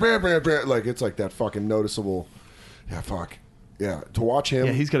like it's like that fucking noticeable. Yeah, fuck. Yeah, to watch him.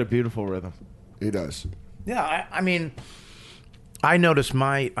 Yeah, he's got a beautiful rhythm. He does. Yeah, I mean, I noticed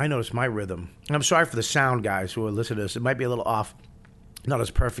my rhythm. And I'm sorry for the sound guys who are listening to this. It might be a little off, not as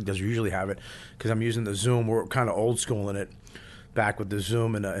perfect as we usually have it, because I'm using the Zoom. We're kind of old school in it, back with the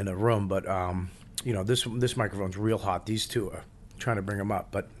Zoom in a room. But this microphone's real hot. These two are trying to bring them up,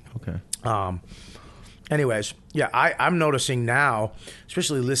 but okay. Anyways, yeah, I'm noticing now,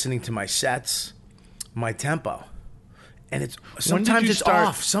 especially listening to my sets, my tempo, and sometimes it's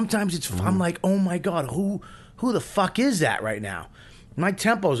off. Sometimes it's I'm like, oh my god, who the fuck is that right now? My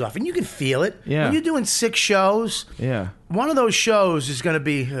tempo's off, and you can feel it. Yeah. When you're doing 6 shows, Yeah. one of those shows is going to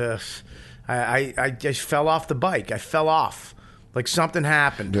be. I just fell off the bike. I fell off, like something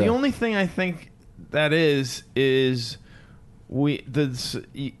happened. The only thing I think that is it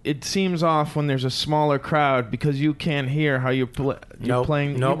seems off when there's a smaller crowd because you can't hear how you're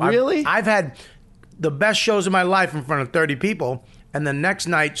playing. Nope. Really? I've had the best shows of my life in front of 30 people, and the next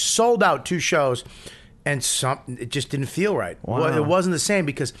night sold out 2 shows, and it just didn't feel right. Wow. Well, it wasn't the same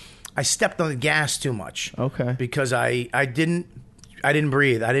because I stepped on the gas too much. Okay. Because I didn't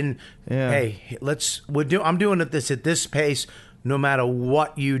breathe. I didn't. Yeah. Hey, I'm doing this at this pace, no matter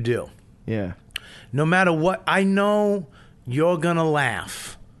what you do. Yeah. No matter what, I know you're gonna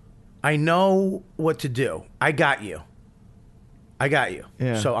laugh. I know what to do. I got you.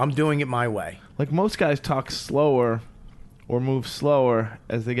 Yeah. So I'm doing it my way. Like most guys talk slower or move slower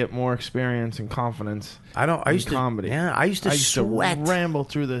as they get more experience and confidence. I used comedy. I used to sweat. To ramble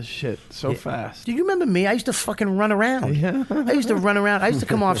through this shit so fast. Do you remember me? I used to fucking run around. Yeah. I used to run around. I used to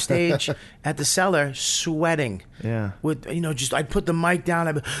come off stage at the Cellar sweating. Yeah. With I'd put the mic down,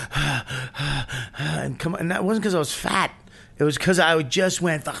 and come, and that wasn't because I was fat. It was because I just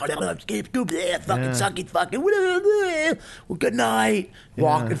went fucking suck it, fucking well, good night.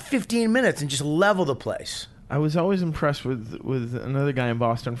 Walk in 15 minutes and just level the place. I was always impressed with another guy in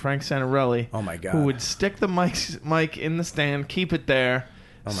Boston, Frank Santarelli. Oh my God. Who would stick the mic in the stand, keep it there,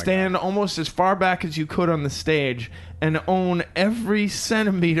 Oh my stand God. almost as far back as you could on the stage, and own every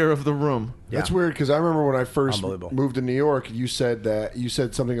centimeter of the room. Yeah. That's weird because I remember when I first Unbelievable. moved to New York, you said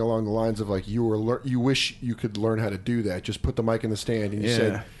something along the lines of like you wish you could learn how to do that. Just put the mic in the stand, and you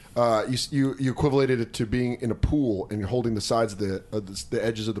said you equivalated it to being in a pool and holding the sides of the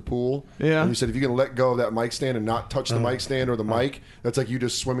edges of the pool. Yeah. And you said if you can let go of that mic stand and not touch the mic stand or the mic, that's like you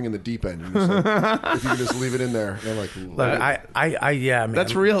just swimming in the deep end. And you said, if you can just leave it in there, and I'm like, Look, I mean,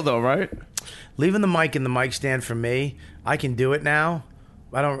 That's real though, right? leaving the mic in the mic stand for me, I can do it now.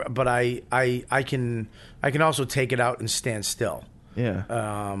 I don't, but I can also take it out and stand still. Yeah.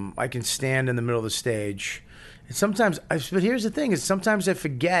 I can stand in the middle of the stage. And sometimes, but here's the thing: is sometimes I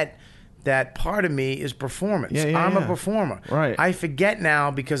forget that part of me is performance. I'm a performer. Right. I forget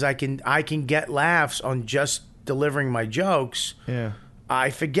now because I can get laughs on just delivering my jokes. Yeah. I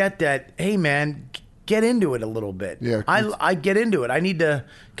forget that. Hey, man, get into it a little bit. Yeah. I get into it. I need to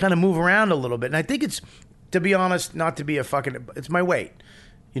kind of move around a little bit, and I think it's, to be honest, not to be a fucking. It's my weight.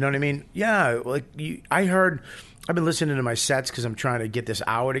 You know what I mean? Yeah. Like I've been listening to my sets because I'm trying to get this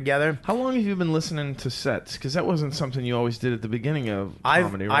hour together. How long have you been listening to sets? Because that wasn't something you always did at the beginning of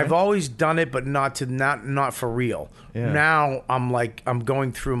comedy, right? I've always done it, but not for real. Yeah. Now I'm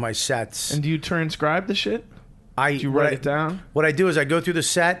going through my sets. And do you transcribe the shit? Do you write it down? What I do is I go through the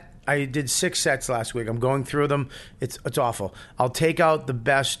set. I did 6 sets last week. I'm going through them. It's awful. I'll take out the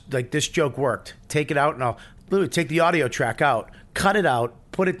best. Like, this joke worked. Take it out, and I'll literally take the audio track out, cut it out,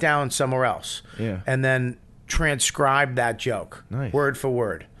 put it down somewhere else. Yeah. And then transcribe that joke. Nice. Word for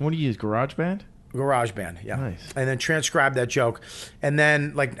word. What do you use? GarageBand? GarageBand, yeah. Nice. And then transcribe that joke. And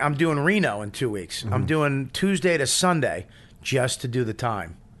then, like, I'm doing Reno in 2 weeks. I'm doing Tuesday to Sunday just to do the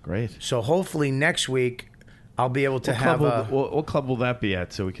time. Great. So hopefully next week I'll be able to What club will that be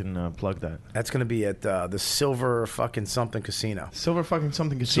at so we can plug that? That's going to be at the Silver fucking something casino. Silver fucking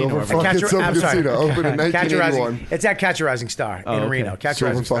something casino. Silver everybody. fucking something I'm sorry. casino. Open in Catch a 1981. Rising. It's at Catch a Rising Star in okay. Reno. Catch a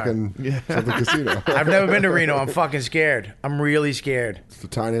Silver Rising Star. fucking something casino. I've never been to Reno. I'm fucking scared. I'm really scared. It's the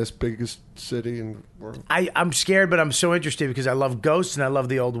tiniest, biggest city in the world. I'm scared, but I'm so interested because I love ghosts and I love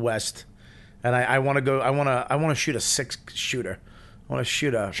the Old West, and I want to go. I want to shoot a 6-shooter. I want to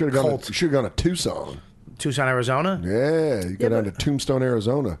shoot a Should Colt. have gone to Tucson. Tucson, Arizona. Yeah, you go down to Tombstone,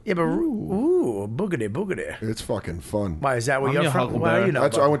 Arizona. Yeah, but boogity. It's fucking fun. Why is that where I'm you're your from? Huckleberry. Well, you know.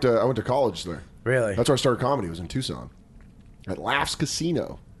 That's why about- I went to college there. Really? That's where I started comedy. It was in Tucson, at Laughs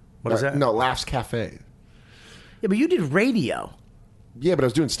Casino. What is that? No, Laughs Cafe. Yeah, but you did radio. Yeah, but I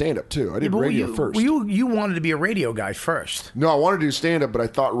was doing stand up too. I did But radio first. You wanted to be a radio guy first. No, I wanted to do stand up, but I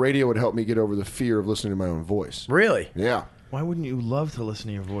thought radio would help me get over the fear of listening to my own voice. Really? Yeah. Why wouldn't you love to listen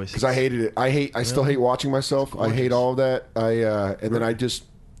to your voice? Because I hated it. I still hate watching myself. I hate all of that. And then I just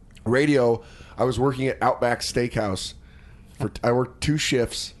radio. I was working at Outback Steakhouse. I worked 2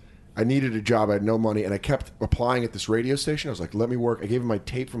 shifts. I needed a job. I had no money, and I kept applying at this radio station. I was like, "Let me work." I gave them my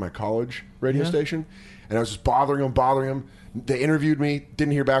tape from my college radio station, and I was just bothering them. They interviewed me.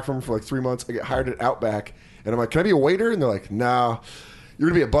 Didn't hear back from them for like 3 months. I got hired at Outback, and I'm like, "Can I be a waiter?" And they're like, "Nah. You're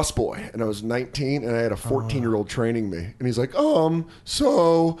going to be a busboy." And I was 19, and I had a 14-year-old training me. And he's like,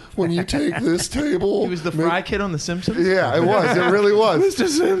 so when you take this table... He was the fry kid on The Simpsons? Yeah, it was. It really was. Mr.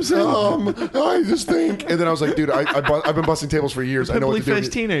 Simpson. I just think... And then I was like, dude, I've been busting tables for years. I know what to do.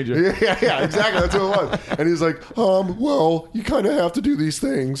 Pimply-faced teenager. Yeah, exactly. That's what it was. And he's like, well, you kind of have to do these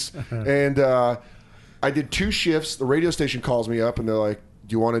things. And I did 2 shifts. The radio station calls me up, and they're like,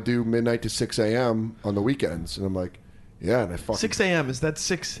 do you want to do midnight to 6 a.m. on the weekends? And I'm like... Yeah, and I fucking 6 a.m. Is that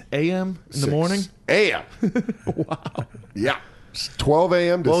 6 a.m. in the morning? 6 a.m. Wow. Yeah. 12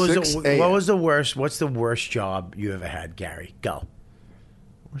 a.m. to 6 a.m. What's the worst job you ever had, Gary? Go.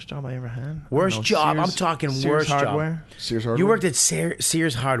 Worst job I ever had? Worst job. I'm talking Sears worst Hardware. Sears Hardware? You worked at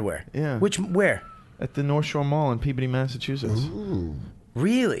Sears Hardware. Yeah. Where? At the North Shore Mall in Peabody, Massachusetts.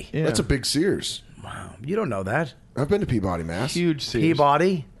 Really? Yeah. That's a big Sears. Wow. You don't know that. I've been to Peabody, Mass. Huge Sears.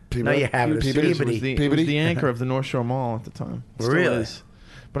 Peabody? No, Peabody? you haven't. It's Peabody? It was Peabody. the, it was the anchor of the North Shore Mall at the time. It still Really? is.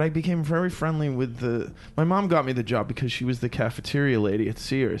 But I became very friendly with the... My mom got me the job because she was the cafeteria lady at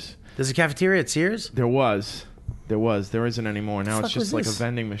Sears. There's a cafeteria at Sears? There was. There isn't anymore. Now fuck it's just was like this? a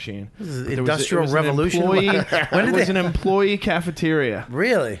vending machine. This is But Industrial it was Revolution? An employee, When did it was they- an employee cafeteria.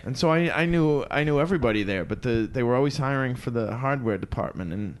 Really? And so I knew everybody there, but they were always hiring for the hardware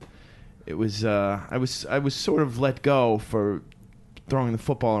department, and it was I was sort of let go for throwing the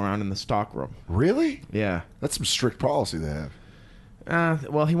football around in the stockroom. Really? Yeah. That's some strict policy they have.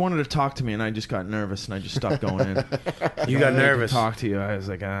 Well, he wanted to talk to me, and I just got nervous, and I just stopped going in. You got I nervous. to talk to you. I was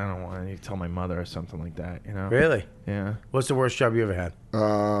like, I don't want to tell my mother or something like that. You know? Really? Yeah. What's the worst job you ever had?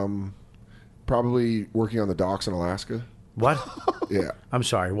 Probably working on the docks in Alaska. What? Yeah. I'm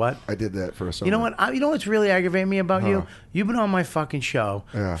sorry, what? I did that for a summer. You know what? You know what's really aggravating me about you? Huh. You've been on my fucking show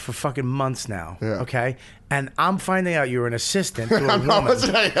Yeah. for fucking months now. Yeah. Okay? And I'm finding out you're an assistant to a How woman.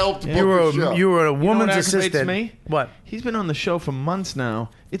 wasn't I helped book You were the show? a You know woman's what aggravates assistant. me? What? He's been on the show for months now.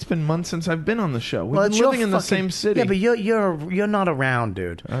 It's been months since I've been on the show. We've it's been your living in the fucking- same city. Yeah, but you're not around,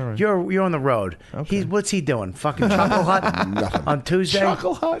 dude. All right. You're on the road. Okay. What's he doing? Fucking Chuckle Hut Nothing. on Tuesday.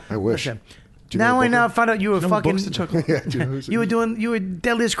 Chuckle Hut. I wish. Listen, Do you know now I Booker? now found out you were You know who fucking. books the Chuckle Hut? Yeah, do you know who's- You were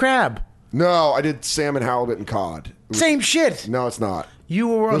Deadliest Crab. No, I did salmon, halibut, and cod. It was- Same shit. No, it's not. You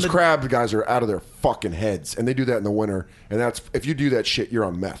were on Those the crab guys are out of their fucking heads, and they do that in the winter. And that's if you do that shit, you're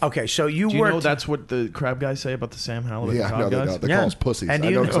on meth. Okay, so you Do you worked. know that's what the crab guys say about the Sam Halibut Yeah, and no, cod they guys? don't. They Yeah. call us pussies. And I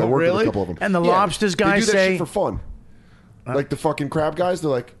you know because I know- worked with really? a couple of them. And the lobsters they guys do that say- shit for fun. Like the fucking crab guys,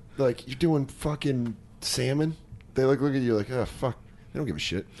 they're like you're doing fucking salmon. They look at you like, oh fuck. They don't give a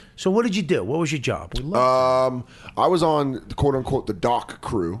shit. So what did you do? What was your job? We love I was on the quote unquote the dock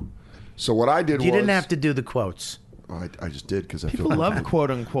crew. So what I did you was didn't have to do the quotes. I just did because I People feel love quote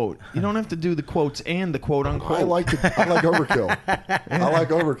unquote. You don't have to do the quotes and the quote unquote. I like overkill. I like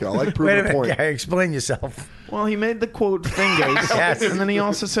overkill. I like Wait a proving a minute, point. Gary, explain yourself. Well, he made the quote fingers, Yes. and then he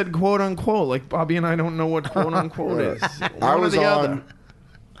also said quote unquote. Like Bobby and I don't know what quote unquote is. I One or was the on other.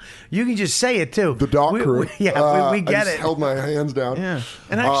 You can just say it too. the dock crew. we I get just it. held my hands down. Yeah,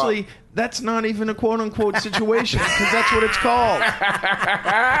 and actually, that's not even a quote unquote situation because that's what it's called.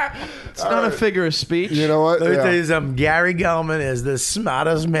 It's not a figure of speech. You know what? Let me Yeah. tell you something. Gary Gulman is the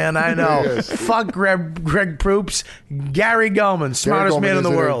smartest man I know. He is. Fuck Greg Proops. Gary Gulman, Gary smartest Gulman man in is the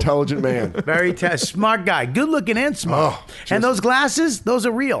an world. Intelligent man. Very smart guy. Good looking and smart. Oh, and those glasses, those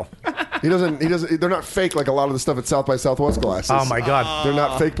are real. He doesn't. They're not fake like a lot of the stuff at South by Southwest glasses. Oh my God. They're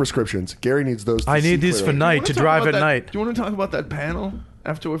not fake prescriptions. Gary needs those. To I see need these for clearly. night You to wanna talk drive about at that- night. Do you want to talk about that panel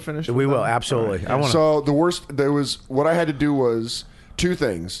after we're finished? We with will, them? absolutely. All right. I want to. So the worst. There was what I had to do was two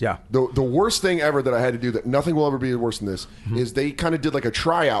things. Yeah. The worst thing ever that I had to do that nothing will ever be worse than this is they kind of did like a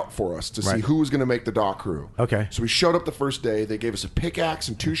tryout for us to see Right. who was going to make the dock crew. Okay. So we showed up the first day. They gave us a pickaxe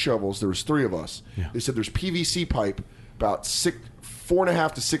and 2 shovels. There was 3 of us. They said there's PVC pipe about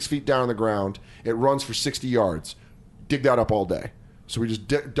 4.5 to 6 feet down on the ground. It runs for 60 yards. Dig that up all day. So we just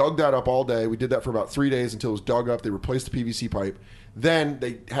dug that up all day. We did that for about 3 days until it was dug up. They replaced the PVC pipe. Then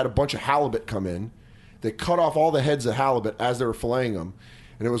they had a bunch of halibut come in. They cut off all the heads of halibut as they were filleting them.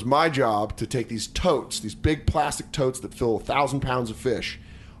 And it was my job to take these totes, these big plastic totes that fill 1,000 pounds of fish,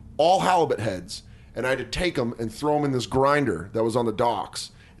 all halibut heads, and I had to take them and throw them in this grinder that was on the docks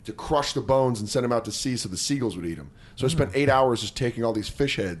to crush the bones and send them out to sea so the seagulls would eat them. So I spent 8 hours just taking all these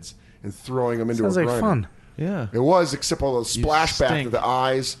fish heads and throwing them into Sounds a like grinder. fun. Yeah. It was, except all the splashback stink. of the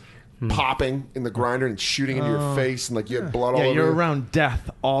eyes popping in the grinder and shooting into your face, and like you had blood all Yeah, over you're you. around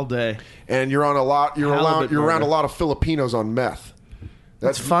death all day. And you're on a lot. You're Halibut around murder. a lot of Filipinos on meth.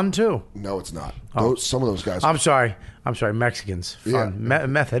 That's fun too. No, it's not. Oh. Some of those guys. I'm sorry. Mexicans. Fun. Yeah.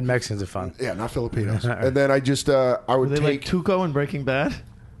 Meth head Mexicans are fun. Yeah, not Filipinos. And then I just I Were would they like take Tuco in Breaking Bad?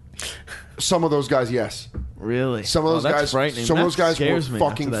 some of those guys. Yes, Really? some of those that's guys. frightening. Some of That those guys were scares me after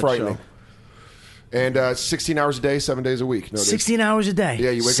fucking that frightening. show. And 16 hours a day, 7 days a week. No, they 16 hours a day. Yeah,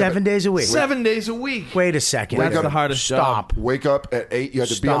 you wake up 7 at- days a week. 7 days a week. Wait a second. That's up. the hardest Stop. job. wake up at 8. You had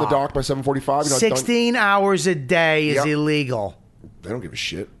to be on the Stop. dock by 7:45. 16 hours a day is Yep. illegal. They don't give a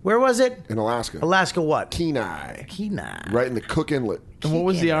shit Where was it? in Alaska. Alaska what? Kenai, Kenai. right in the Cook Inlet. And what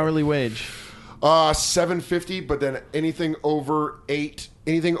was the hourly wage? $7.50, but then anything over 8,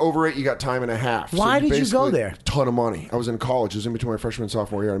 you got time and a half. Why did you go basically- there? Ton of money. I was in college. It was in between my freshman and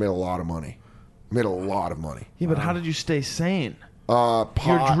sophomore year. I made a lot of money. Yeah, but how did you stay sane? You're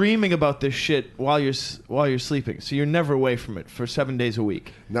Pot. dreaming about this shit while you're sleeping, so you're never away from it for 7 days a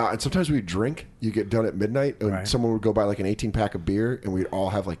week. No, and sometimes we'd drink. You get done at midnight, and Right. someone would go buy like an 18-pack of beer, and we'd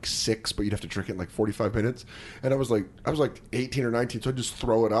all have like 6, but you'd have to drink it in like 45 minutes. And I was like 18 or 19, so I'd just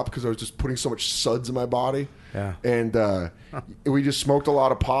throw it up because I was just putting so much suds in my body. Yeah. And we just smoked a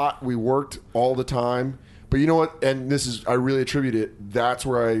lot of pot. We worked all the time. But you know what? And this is, I really attribute it. That's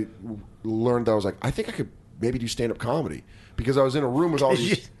where I learned that I was like, I think I could maybe do stand-up comedy. Because I was in a room with all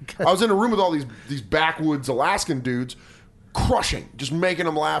these, these backwoods Alaskan dudes, crushing, just making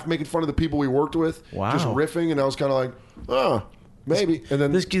them laugh, making fun of the people we worked with, Wow. just riffing, and I was kind of like, oh, maybe. And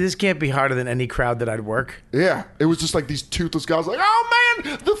then This can't be harder than any crowd that I'd work. yeah, it was just like these toothless guys, like, oh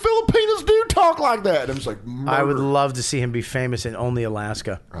man, the Filipinos do talk like that. And I'm just like, I would murder. love to see him be famous in only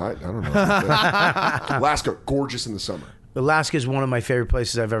Alaska. I don't know. Alaska, gorgeous in the summer. Alaska is one of my favorite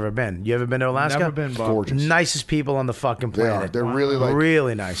places I've ever been. You ever been to Alaska? Never been, Bob. Gorgeous. Nicest people on the fucking They are. planet. They're really like,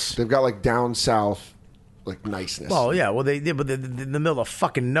 really nice. they've got like down south, like niceness. Well, yeah. Well, but they're in the middle of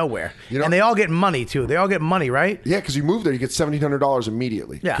fucking nowhere, You know- and they all get money too. They all get money, right? Yeah, because you move there, you get $1,700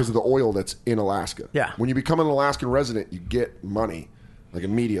 immediately Yeah. because of the oil that's in Alaska. Yeah. When you become an Alaskan resident, you get money like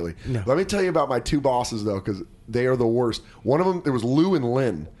immediately. No. Let me tell you about my 2 bosses though, because they are the worst. One of them, there was Lou and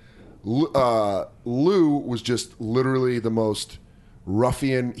Lynn. Lou was just literally the most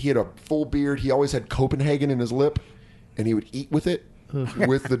ruffian. He had a full beard. He always had Copenhagen in his lip, and he would eat with it,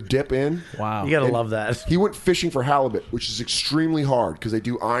 with the dip in. Wow. You gotta And love that. He went fishing for halibut, which is extremely hard because they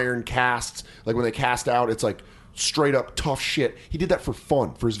do iron casts. Like when they cast out, it's like straight up tough shit. He did that for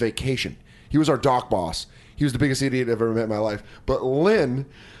fun, for his vacation. He was our dock boss. He was the biggest idiot I've ever met in my life. But Lynn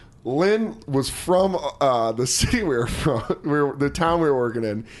was from the city we were from, the town we were working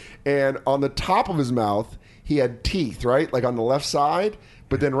in, and on the top of his mouth, he had teeth, right? Like on the left side,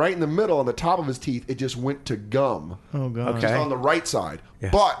 but then right in the middle, on the top of his teeth, it just went to gum. Oh, God. Just on the right side. Yeah.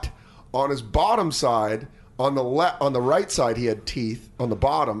 But on his bottom side, on the right side, he had teeth on the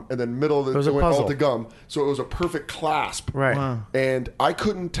bottom, and then middle of it went all to gum. So it was a perfect clasp. Right. Wow. And I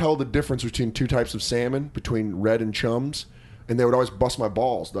couldn't tell the difference between two types of salmon, between red and chums. And they would always bust my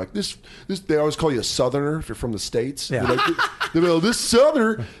balls. Like this. They always call you a Southerner if you're from the States. Yeah. They're like, this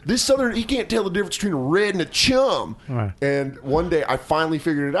Southerner, he can't tell the difference between a red and a chum. Right. And one day I finally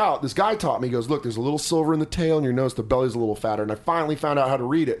figured it out. This guy taught me. He goes, look, there's a little silver in the tail, and you notice the belly's a little fatter. And I finally found out how to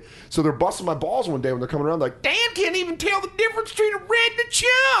read it. So they're busting my balls one day when they're coming around, like, Dan can't even tell the difference between a red and a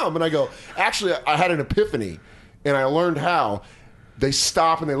chum. And I go, actually, I had an epiphany, and I learned how. They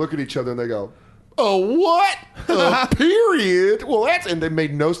stop and they look at each other and they go, oh, what? Period. Well, and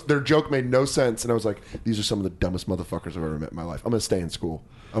their joke made no sense. And I was like, these are some of the dumbest motherfuckers I've ever met in my life. I'm going to stay in school.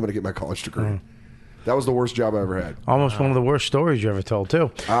 I'm going to get my college degree. That was the worst job I ever had. Almost one of the worst stories you ever told,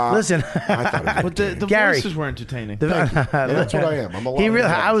 too. Listen, I thought But the Gary, voices were entertaining. that's what I am. I'm a he really.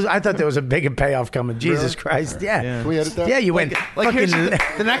 lot. I thought there was a bigger payoff coming. Jesus Christ, yeah. Can we edit that? Yeah, you went Like here's fucking.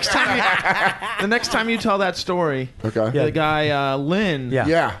 the next time you tell that story, Okay. the guy Lynn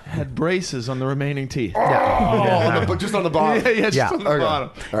Yeah. had braces on the remaining teeth. But just on the bottom. Just Yeah. on the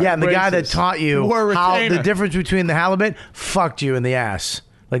bottom. Yeah, and the guy that Braces. taught you Wore a how retainer. the difference between the halibut fucked you in the ass.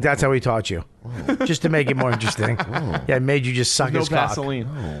 Like that's how he taught you, just to make it more interesting. Yeah, it made you just suck No his cock. Vaseline.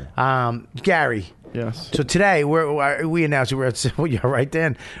 Gary. Yes. So today we announced we're at. Well, yeah, right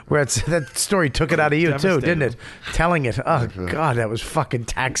then we're at. That story took it out of you too, didn't it? Telling it. Oh God, that was fucking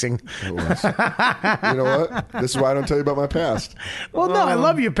taxing. It was. You know what? This is why I don't tell you about my past. Well, no, I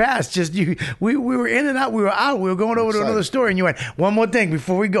love your past. Just you, we were in and out. We were out. We were going over to another story, and you went, one more thing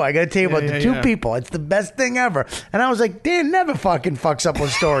before we go. I got to tell you about the two people. It's the best thing ever. And I was like, Dan never fucking fucks up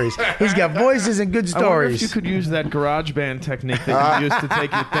with stories. He's got voices and good I wonder stories. if you could use that garage band technique that you used to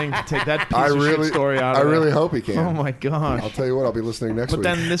take your thing to take that piece of shit story out of I it. really hope he can. Oh my gosh. I'll tell you what, I'll be listening next But week.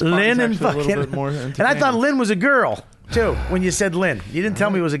 then this part Lynn is and actually a fucking. little bit more And I thought Lynn was a girl too when you said Lynn. You didn't tell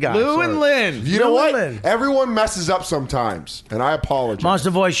me it was a guy. Lou Sorry. and Lynn. You know what? Lynn. Everyone messes up sometimes, and I apologize. Monster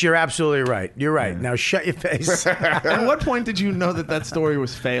Voice, you're absolutely right. You're right. Now shut your face. At what point did you know that story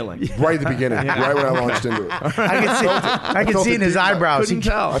was failing? Right at the beginning, right when I launched into it. I can see in his eyebrows. Couldn't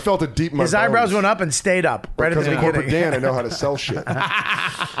tell. I felt it deep in my His eyebrows bones. went up and stayed up right at the Because of corporate beginning. Dan, I know how to sell shit.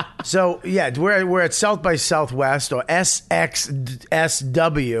 So yeah, we're at South by Southwest or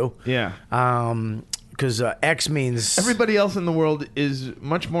SXSW. Yeah. Because X means Everybody else in the world is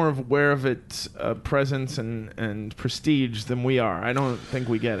much more aware of its presence and prestige than we are. I don't think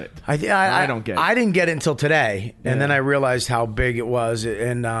we get it. I don't get it. I didn't get it until today, and Yeah. then I realized how big it was.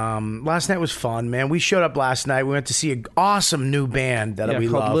 And last night was fun, man. We showed up last night. We went to see an awesome new band that we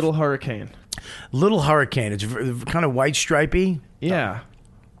called love. Little Hurricane. Little Hurricane. It's kind of white stripy. Yeah.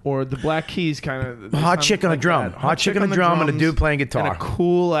 Or the Black Keys kind of. Hot chick on a drum. Hot chick on a drum and a dude playing guitar. And a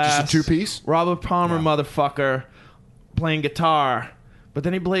cool ass. Just a two-piece? Robert Palmer motherfucker playing guitar. But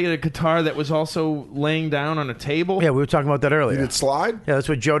then he played a guitar that was also laying down on a table. Yeah, we were talking about that earlier. Did it slide? Yeah, that's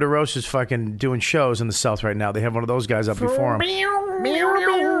what Joe DeRosa's fucking doing shows in the South right now. They have one of those guys up before him.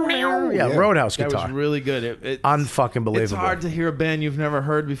 Yeah, Roadhouse That guitar. was really good. It's Unfucking believable. It's hard to hear a band you've never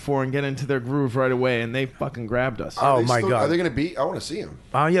heard before and get into their groove right away, and they fucking grabbed us. Oh, Are they my still- God. Are they going to be? I want to see them.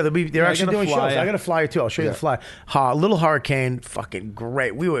 Oh yeah, they're actually gonna doing fly shows. ya. I got a flyer too. I'll show you Yeah. the flyer. Little Hurricane, fucking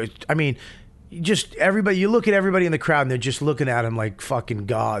great. I mean, just everybody. You look at everybody in the crowd, and they're just looking at him like fucking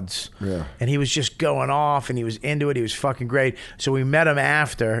gods. Yeah. And he was just going off, and he was into it. He was fucking great. So we met him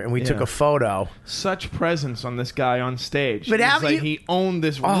after, and we took Yeah. a photo. Such presence on this guy on stage. But It was how like you- he owned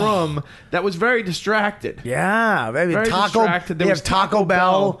this room that was very distracted. Yeah, baby. Very distracted. They There have was Taco Taco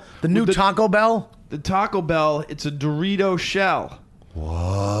Bell. Bell. The new With the- Taco Bell. The Taco Bell, it's a Dorito shell.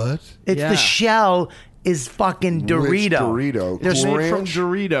 What? It's Yeah. the shell is fucking Dorito. Which Dorito? They're Cool Made from Ranch?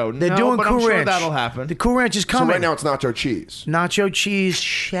 Dorito. They're no, doing but Cool I'm sure Ranch. that'll happen. The Cool Ranch is So coming. right now it's nacho cheese. Nacho cheese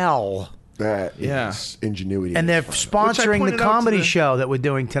shell. That is Yeah. ingenuity. And they're as fuck. sponsoring pointed the out to comedy the- show that we're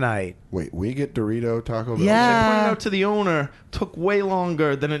doing tonight. Wait, we get Dorito Taco Bell? Yeah. I pointed out to the owner, took way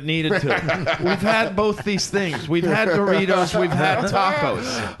longer than it needed to. We've had both these things. We've had Doritos, we've had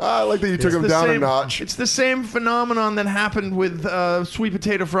tacos. I like that you took them The down a same- notch. It's the same phenomenon that happened with sweet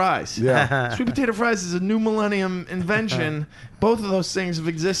potato fries. Yeah. Sweet potato fries is a new millennium invention. Both of those things have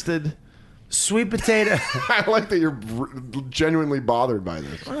existed. Sweet potato. I like that you're genuinely bothered by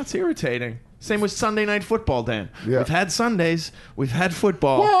this. Well, that's irritating. Same with Sunday Night Football, Dan. Yeah. We've had Sundays. We've had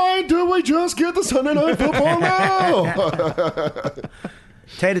football. Why do we just get the Sunday Night Football now?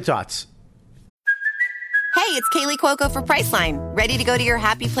 Tater tots. Hey, it's Kaylee Cuoco for Priceline. Ready to go to your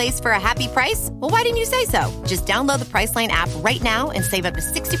happy place for a happy price? Well, why didn't you say so? Just download the Priceline app right now and save up to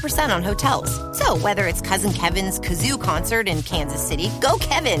 60% on hotels. So whether it's Cousin Kevin's Kazoo Concert in Kansas City, go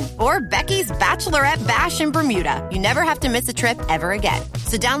Kevin, or Becky's Bachelorette Bash in Bermuda, you never have to miss a trip ever again.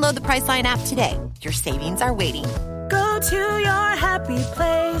 So download the Priceline app today. Your savings are waiting. Go to your happy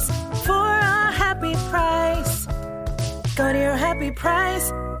place for a happy price. Go to your happy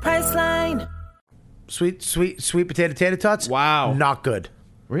price, Priceline. Sweet potato tater tots. Wow. Not good.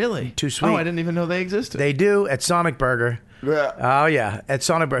 Really? Too sweet. Oh, I didn't even know they existed. They do at Sonic Burger. Yeah. Oh yeah, at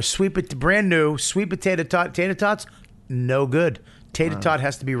Sonic Burger. Brand new sweet potato tater tots. No good. Tater tot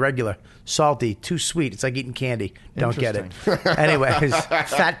has to be regular, salty, too sweet. It's like eating candy. Don't get it. Anyways,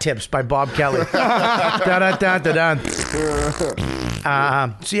 Fat Tips by Bob Kelly.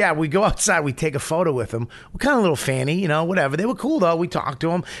 So yeah, we go outside. We take a photo with them. We're kind of a little fanny, whatever. They were cool though. We talked to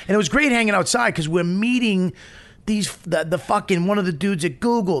them, and it was great hanging outside because we're meeting the fucking one of the dudes at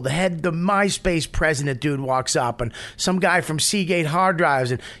Google, the MySpace president dude walks up, and some guy from Seagate Hard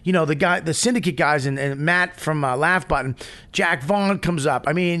Drives, and the syndicate guys, and Matt from Laugh Button, Jack Vaughn comes up.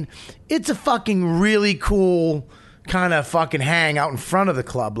 I mean, it's a fucking really cool kind of fucking hang out in front of the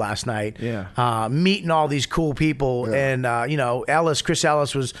club last night. Yeah. Meeting all these cool people, and Chris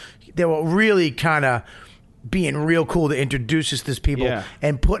Ellis they were really kind of being real cool to introduce us to these people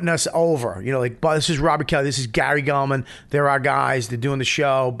and putting us over. This is Robert Kelly, this is Gary Gulman, they're our guys, they're doing the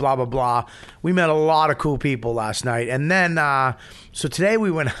show, blah, blah, blah. We met a lot of cool people last night. And then, so today we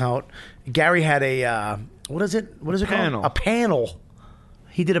went out. Gary had a, what is it Panel. called? A panel.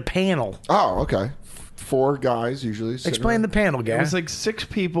 He did a panel. Oh, okay. 4 guys usually. Explain the panel, Gary. It was like 6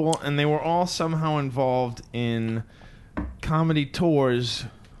 people, and they were all somehow involved in comedy tours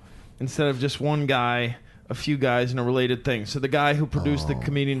instead of just one guy. A few guys in a related thing. So the guy who produced the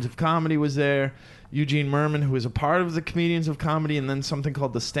Comedians of Comedy was there. Eugene Merman, who was a part of the Comedians of Comedy, and then something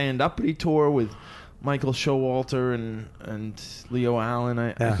called the Stand-Uppity Tour with Michael Showalter and Leo Allen.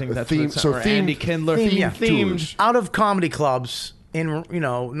 I think that's what it's, or Andy Kindler. Themed out of comedy clubs in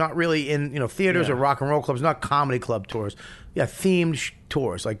not really in theaters or rock and roll clubs, not comedy club tours. Yeah, themed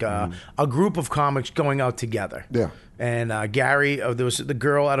tours, like a group of comics going out together. Yeah. And Gary, there was the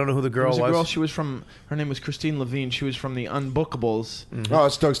girl. I don't know who the girl was. There was a girl. She was from. Her name was Christine Levine. She was from the Unbookables. Mm-hmm. Oh,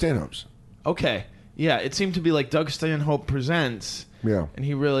 it's Doug Stanhope's. Okay. Yeah, it seemed to be like Doug Stanhope presents. Yeah. And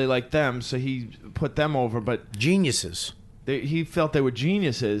he really liked them, so he put them over. But geniuses. He felt they were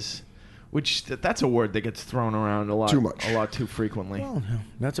geniuses, which that's a word that gets thrown around a lot. Too much. A lot too frequently. Well, no,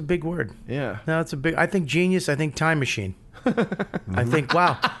 that's a big word. Yeah. No, that's a big. I think genius. I think time machine. I think,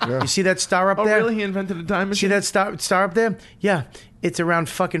 wow. Yeah. You see that star up there? Oh, really? He invented a time See machine? that star up there? Yeah. It's around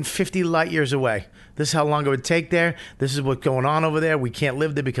fucking 50 light years away. This is how long it would take there. This is what's going on over there. We can't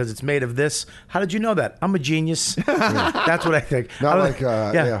live there because it's made of this. How did you know that? I'm a genius. That's what I think.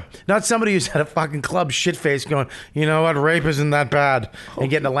 Not somebody who's at a fucking club shit face going, you know what, rape isn't that bad, and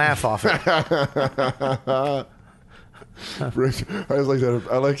getting a laugh off it. Rich, I was like that.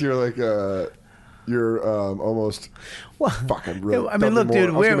 I like you're almost fucking real. I mean, look, Moore. dude,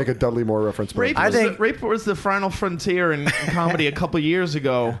 I was gonna make a Dudley Moore reference. But Rape was the final frontier in comedy a couple years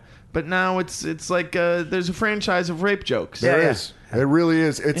ago, but now it's like there's a franchise of rape jokes. There is. It really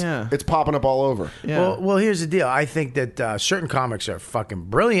is. It's popping up all over. Yeah. Well, here's the deal. I think that certain comics are fucking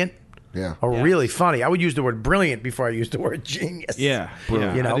brilliant. Yeah. Or really funny. I would use the word brilliant before I use the word genius. Yeah.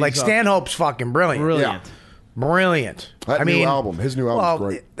 Like Stanhope's fucking brilliant. Brilliant. Yeah. Brilliant. That new album, his new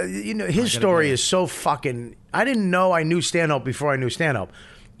album's great. His story is so fucking. I didn't know I knew Stanhope before I knew Stanhope.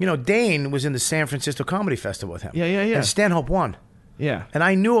 Dane was in the San Francisco Comedy Festival with him. Yeah. And Stanhope won. Yeah. And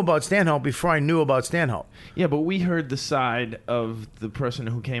I knew about Stanhope before I knew about Stanhope. Yeah, but we heard the side of the person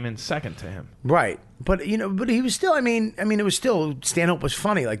who came in second to him. Right. But he was still. I mean, it was still Stanhope was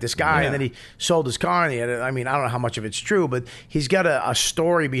funny, like this guy, and then he sold his car, and he had. I don't know how much of it's true, but he's got a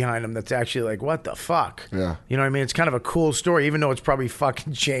story behind him that's actually like, what the fuck? Yeah. You know what I mean? It's kind of a cool story, even though it's probably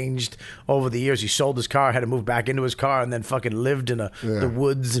fucking changed over the years. He sold his car, had to move back into his car, and then fucking lived in the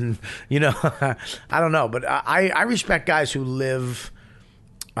woods, and I don't know, but I respect guys who live.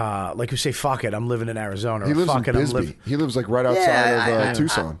 Like you say, fuck it, I'm living in Arizona. He lives fuck in it, Bisbee. He lives like right outside of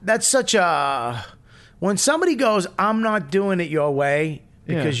Tucson. That's such a... When somebody goes, I'm not doing it your way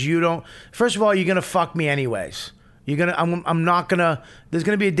because you don't... First of all, you're going to fuck me anyways. I'm not going to... There's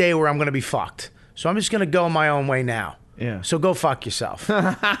going to be a day where I'm going to be fucked. So I'm just going to go my own way now. Yeah. So go fuck yourself.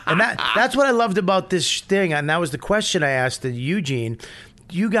 And that's what I loved about this thing. And that was the question I asked to Eugene.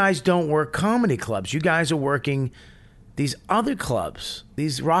 you guys don't work comedy clubs. You guys are working these other clubs,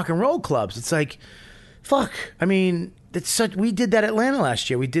 these rock and roll clubs. It's like, fuck. I mean, it's such. We did that at Atlanta last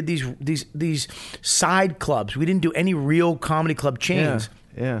year. We did these side clubs. We didn't do any real comedy club chains.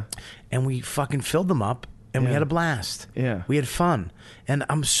 Yeah. And we fucking filled them up, and we had a blast. Yeah. We had fun. And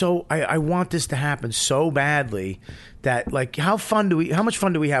I want this to happen so badly that, like, how much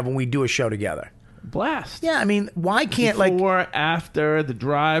fun do we have when we do a show together? Blast. Yeah, I mean, why can't, Before, after, the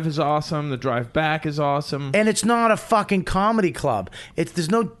drive is awesome, the drive back is awesome. and it's not a fucking comedy club. There's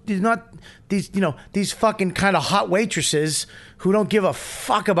not these, these fucking kind of hot waitresses who don't give a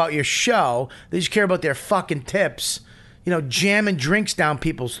fuck about your show. They just care about their fucking tips. Jamming drinks down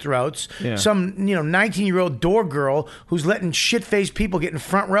people's throats. Yeah. Some, 19-year-old door girl who's letting shit-faced people get in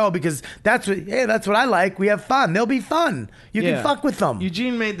front row because that's what I like. We have fun. They'll be fun. You can fuck with them.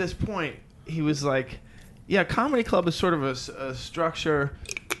 Eugene made this point. He was like, yeah, comedy club is sort of a structure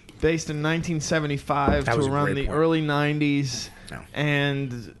based in 1975 That was to a around great the point. early 90s. No.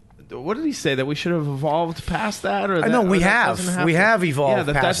 And what did he say? That we should have evolved past that? Or I know, we or that have. doesn't We to- have evolved Yeah,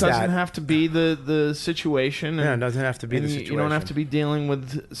 that past doesn't that. have to be the situation. Yeah, it doesn't have to be the and situation. You don't have to be dealing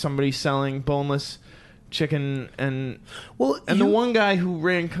with somebody selling boneless chicken and the one guy who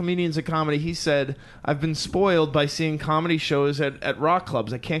ran Comedians of Comedy, he said, I've been spoiled by seeing comedy shows at rock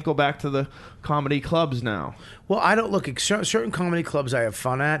clubs. I can't go back to the comedy clubs now. Well, I don't look at certain comedy clubs I have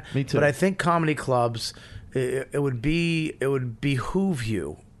fun at. Me too. But I think comedy clubs, it would behoove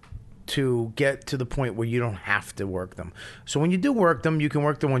you to get to the point where you don't have to work them. So when you do work them, you can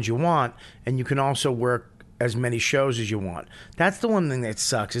work the ones you want, and you can also work as many shows as you want. That's the one thing that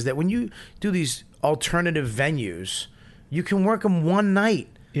sucks, is that when you do these alternative venues, you can work them one night.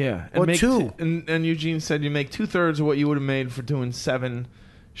 Yeah. Or two. And Eugene said you make 2/3 of what you would have made for doing 7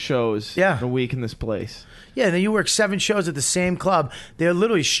 shows Yeah. a week in this place. Yeah, and then you work 7 shows at the same club. They're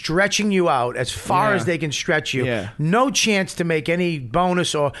literally stretching you out as far Yeah. as they can stretch you. Yeah. No chance to make any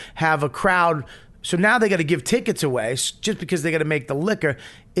bonus or have a crowd. So now they got to give tickets away just because they got to make the liquor.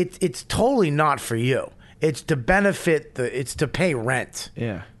 It's totally not for you. It's to benefit it's to pay rent.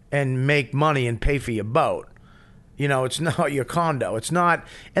 Yeah. And make money and pay for your boat. It's not your condo. It's not.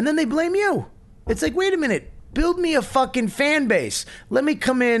 And then they blame you. It's like, wait a minute. Build me a fucking fan base. Let me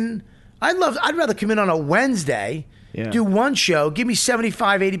come in. I'd rather come in on a Wednesday, do one show, give me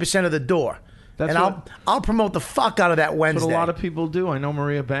 75-80% of the door. That's and what- I'll promote the fuck out of that Wednesday. But a lot of people do. I know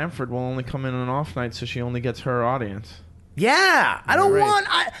Maria Bamford will only come in on off nights, so she only gets her audience. Yeah, I don't Right. want.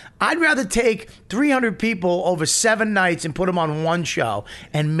 I'd rather take 300 people over 7 nights and put them on one show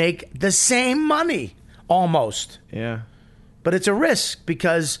and make the same money, almost. Yeah. But it's a risk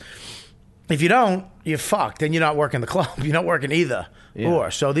because if you don't, you're fucked, and you're not working the club. You're not working either. Yeah.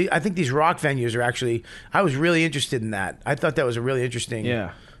 Or so I think these rock venues are actually. I was really interested in that. I thought that was a really interesting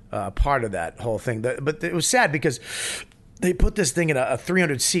part of that whole thing. But it was sad because they put this thing in a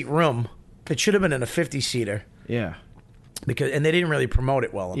 300-seat room. It should have been in a 50-seater. Yeah. And they didn't really promote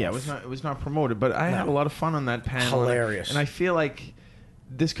it well enough. Yeah, it was not promoted, but I had a lot of fun on that panel. Hilarious. And I feel like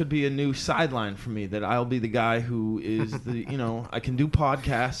this could be a new sideline for me, that I'll be the guy who is I can do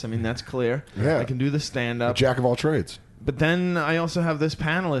podcasts. I mean, that's clear. Yeah. I can do the stand-up. Jack of all trades. But then I also have this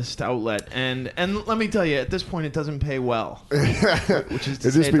panelist outlet, and let me tell you, at this point, it doesn't pay well, which is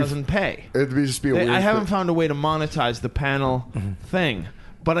to say it doesn't pay. It'd just be a weird I haven't thing. found a way to monetize the panel thing,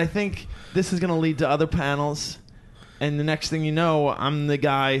 but I think this is going to lead to other panels, and the next thing you know, I'm the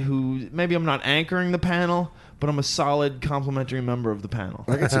guy who, maybe I'm not anchoring the panel, but I'm a solid complimentary member of the panel.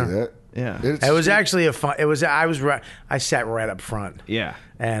 I can see that. Yeah. It was actually a fun. It was. I sat right up front. Yeah.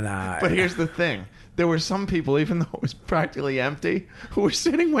 And But here's the thing. There were some people, even though it was practically empty, who were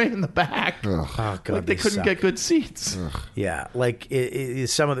sitting way in the back. Oh God, Like they couldn't get good seats. Yeah, like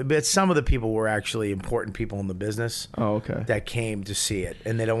some of the people were actually important people in the business. Oh, okay. That came to see it,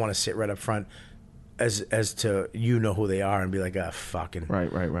 and they don't want to sit right up front, as to know who they are and be like, fucking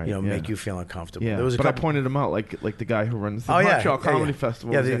Right. make you feel uncomfortable. Yeah, There was a but I couple. pointed him out, like the guy who runs the Oh yeah, Montreal Comedy yeah.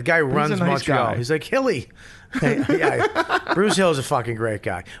 Festival. Yeah, the guy who But he's runs a nice Montreal. guy. He's like Hilly. Yeah, Bruce Hill is a fucking great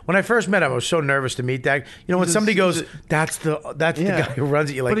guy. When I first met him, I was so nervous to meet that. When He's somebody goes, a- "That's the guy who runs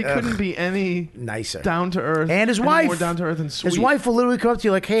it," you're like, but he couldn't "Ugh." be any Nicer. down to earth, And his any wife, more down to earth and sweet. His wife will literally come up to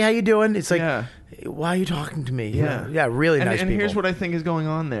you like, "Hey, how you doing?" It's like, Yeah. "Why are you talking to me?" Yeah, yeah, really nice And people. here's what I think is going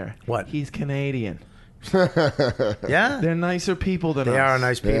on there. What? He's Canadian. Yeah, They're nicer people than us. they are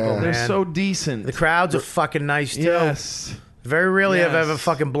nice people. Yeah. They're man. so decent. The crowds are fucking nice too. Yes. Very rarely have I Yes. ever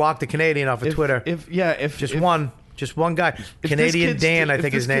fucking blocked a Canadian off of Twitter. If just one guy, if Canadian this kid's- Dan, I if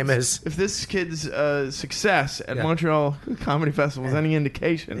think this his name kid's- is. If this kid's success at Yeah. Montreal Comedy Festival is any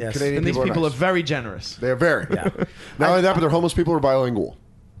indication, Yes. then these Canadian people are people nice. are very generous. They're very. Yeah. Not only that, but they're homeless people who are bilingual.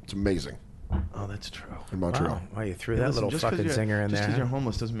 It's amazing Oh, that's true. in Montreal. Wow. Well, you threw Hey, that listen, little just 'cause fucking you're- zinger in Just there. because you're huh?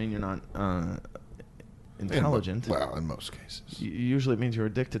 homeless doesn't mean you're not intelligent. Well, in most cases. Usually it means you're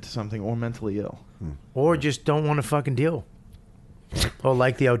addicted to something or mentally ill. Or just don't want to fucking deal. Or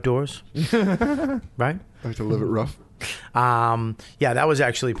like the outdoors. Right? I have to live it rough. Yeah, that was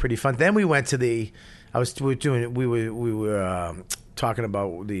actually pretty fun. Then we went to the. We were talking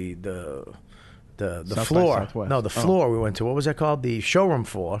about the South floor. by Southwest. No, the floor we went to. What was that called? The showroom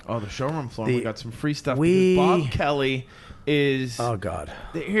floor. Oh, the showroom floor. The- We got some free stuff. we- Because Bob Kelly is. Oh God.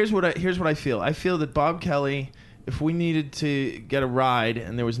 Here's what I feel. I feel that Bob Kelly, if we needed to get a ride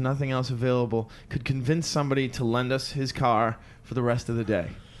and there was nothing else available, could convince somebody to lend us his car for the rest of the day.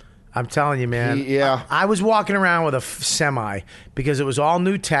 I'm telling you, man. Yeah. I was walking around with a semi because it was all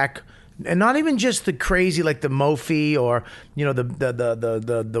new tech. And not even just the crazy like the Mophie or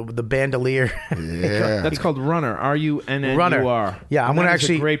the bandolier. Yeah. That's called Runner. RUNNUR. Runner. Yeah, I'm And gonna that is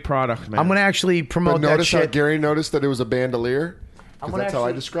actually- a great product, man. I'm gonna actually promote But that notice how shit. Gary noticed that it was a bandolier? Because gonna that's how I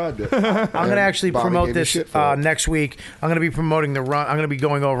actually- described it. I'm going to actually promote this next. next week. I'm going to be promoting the run. I'm going to be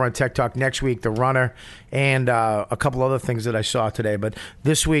going over on Tech Talk next week, the runner, and a couple other things that I saw today. But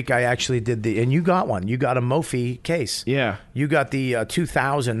this week I actually did and you got one. You got a Mophie case. Yeah. You got the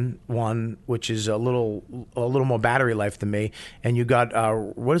 2000 one, which is a little more battery life than me. And you got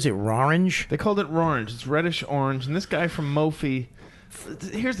what is it? Orange. They called it orange. It's reddish orange. And this guy from Mophie.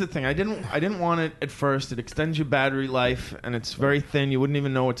 Here's the thing. I didn't want it at first. It extends your battery life, and it's very thin. You wouldn't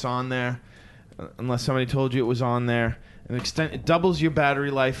even know it's on there unless somebody told you it was on there. And it doubles your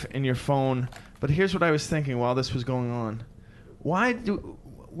battery life in your phone. But here's what I was thinking while this was going on.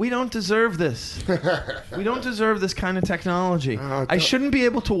 We don't deserve this. We don't deserve this kind of technology. I shouldn't be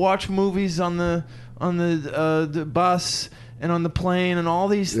able to watch movies on the bus and on the plane and all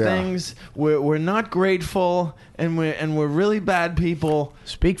these things. We're not grateful, and we're really bad people.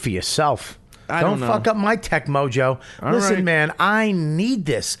 Speak for yourself. I Don't don't know. fuck up my tech mojo. All Listen, right. man, I need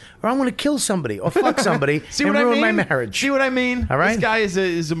this, or I'm going to kill somebody or fuck somebody See and what I ruin mean? my marriage. See what I mean? All right. This guy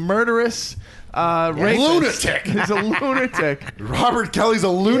is a murderous rapist. Lunatic. He's a lunatic. Robert Kelly's a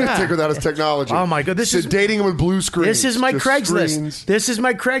lunatic Yeah. without his technology. Oh, my God, this is- dating him with blue screens. This is my Just Craigslist. screens. This is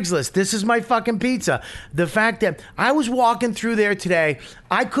my Craigslist. This is my fucking pizza. The fact that I was walking through there today,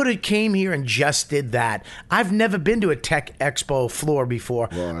 I could have came here and just did that. I've never been to a tech expo floor before.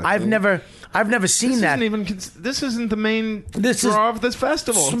 Well, I I've think- never seen This that. this isn't the main This is draw of this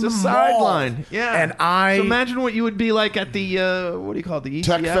festival. It's a small. sideline. Yeah. And I- So imagine what you would be like at the what do you call it? The ECS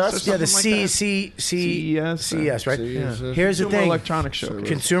Tech or Fest? Yeah, the something like that? CES, right? CES. Here's the Consumer thing. Electronics Show.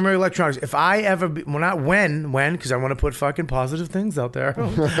 Consumer electronics. If I ever, well, not when, because I want to put fucking positive things out there.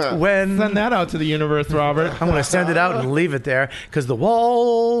 When Send that out to the universe, Robert. I'm going to send it out and leave it there because the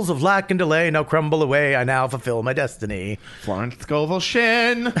walls of lack and delay now crumble away. I now fulfill my destiny. Florence Scovel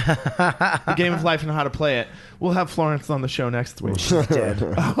Shin. The Game of Life and How to Play It. We'll have Florence on the show next week. She's dead.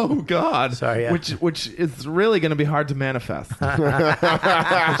 Oh God! Sorry, yeah. Which is really going to be hard to manifest.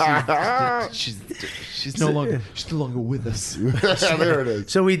 she's no longer with us. There it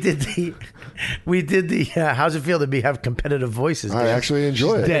is. So we did the. How's it feel to have competitive voices? I Dan? actually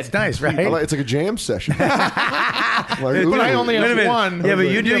enjoy it. It's nice, right? It's like a jam session. Like, But I ooh. only Wait a have minute. one. Yeah, but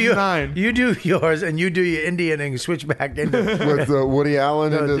you do have 9. you do yours, and you do your Indian and switch back into. with Woody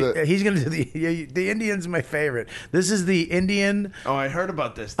Allen into the. He's gonna do the Indian's my favorite. This is the Indian. Oh, I heard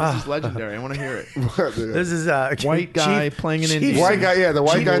about this. This is legendary. I want to hear it. This is White guy playing an Indian. White guy, yeah, the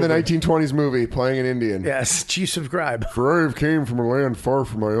white guy in the 1920s movie playing an Indian. Yes, Chief Subscribe. For I came from a land far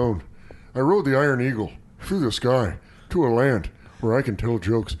from my own. I rode the Iron Eagle through the sky to a land where I can tell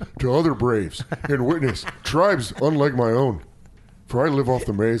jokes to other braves and witness tribes unlike my own. For I live off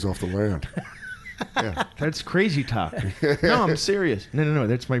the maize off the land. That's Crazy Talk. No, I'm serious. No.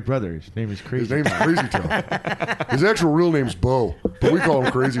 That's my brother. His name is Crazy. His name's Crazy Talk. His actual real name's Bo, but we call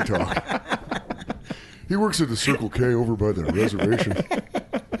him Crazy Talk. He works at the Circle K over by the reservation.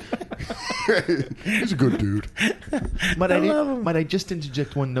 He's a good dude. Might I just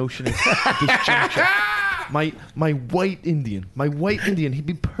interject one notion at this juncture? My white Indian, he'd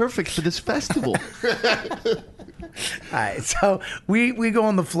be perfect for this festival. All right, so we go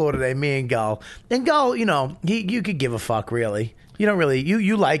on the floor today, me and Gull. And Gull, you could give a fuck, really. You don't really,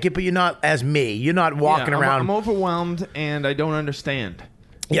 you like it, but you're not as me. You're not walking around. I'm overwhelmed and I don't understand.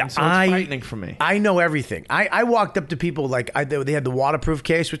 Yeah, And so it's frightening for me. I know everything. I walked up to people like they had the waterproof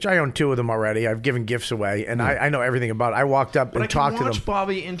case, which I own 2 of them already. I've given gifts away, and I know everything about it. I walked up But and talked I to can them. watch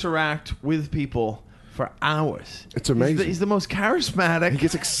Bobby interact with people for hours. It's amazing. He's the most charismatic. He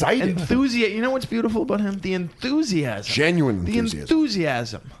gets excited. You know what's beautiful about him? The enthusiasm. Genuine The enthusiasm.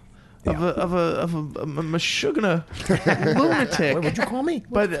 enthusiasm of a mashugana lunatic. What'd you call me?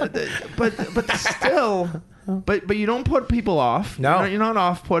 But still. But you don't put people off. No. You're not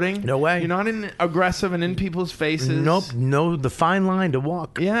off-putting. No way. You're not aggressive and in people's faces. Nope. No, the fine line to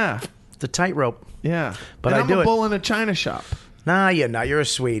walk. Yeah. It's a tightrope. Yeah. But and I I'm do a it. bull in a china shop. Nah, you're not. You're a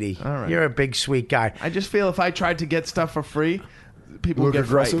sweetie. All right. You're a big sweet guy. I just feel if I tried to get stuff for free, people Look would get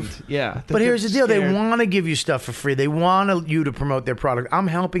aggressive? frightened. Yeah. They But get here's the deal: scared. they want to give you stuff for free. They want you to promote their product. I'm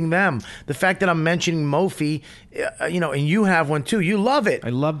helping them. The fact that I'm mentioning Mophie, and you have one too. You love it. I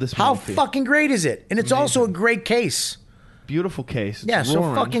love this How Mophie. fucking great is it? And it's also a great case. Beautiful case. It's Yeah, so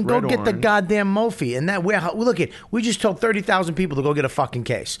orange, fucking go red get the orange. goddamn Mophie. And that look it. We just told 30,000 people to go get a fucking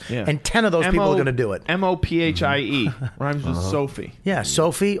case, Yeah. and 10 of those people are going to do it. Mophie rhymes with Sophie. Yeah,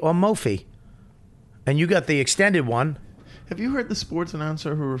 Sophie or Mophie. And you got the extended one. Have you heard the sports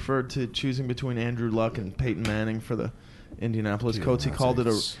announcer who referred to choosing between Andrew Luck and Peyton Manning for the Indianapolis Colts? He called it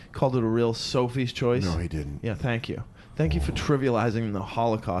a real Sophie's choice. No, he didn't. Yeah, thank you. Thank you for trivializing the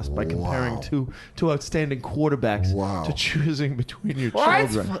Holocaust by comparing two outstanding quarterbacks Wow. to choosing between your What?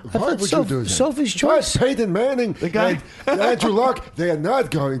 children. Why would you do that? Sophie's Why choice. Peyton Manning, The guy- and Andrew Luck, they are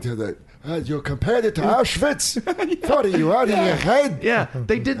not going to the. You compared it to Auschwitz? What are you out of your head? Yeah,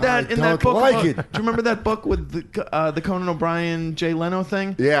 they did that I in that don't book. like about- it. Do you remember that book with the Conan O'Brien, Jay Leno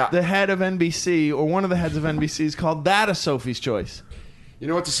thing? Yeah. The head of NBC, or one of the heads of NBC, is called that a Sophie's Choice. You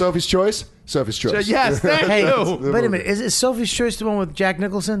know what's a Sophie's choice? Sophie's choice. Yes, thank Hey, you. wait a minute. Is it Sophie's Choice the one with Jack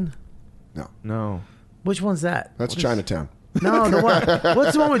Nicholson? No. Which one's that? That's Chinatown. No, the one.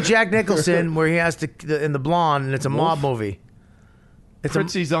 What's the one with Jack Nicholson where he has to in the blonde and it's a mob movie? It's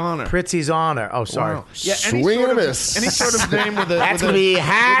Pritzi's Honor. Pritzi's Honor. Oh, sorry. Wow. Yeah, any Swing sort and a of, miss. any sort of name with a That's with gonna a, be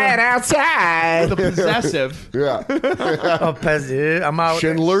hot outside. with a possessive. Yeah. Oh, I'm out.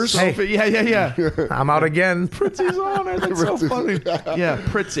 Schindler's. Hey, Yeah. I'm out again. Pritzi's Honor. That's so funny. Yeah,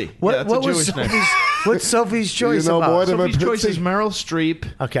 Pritzi. What, yeah, that's what a was Jewish name. Sophie's, what's Sophie's Choice know about? more than Sophie's Pritzi? Choice is Meryl Streep,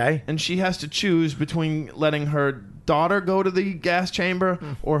 Okay. and she has to choose between letting her daughter go to the gas chamber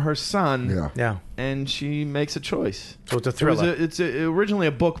or her son. Yeah. Yeah. And she makes a choice. So it's a thriller. It's originally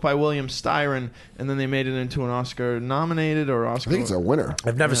a book by William Styron, and then they made it into an Oscar-nominated or I Oscar. think it's a winner.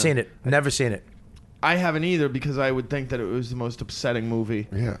 I've never seen it. Never seen it. I haven't either because I would think that it was the most upsetting movie.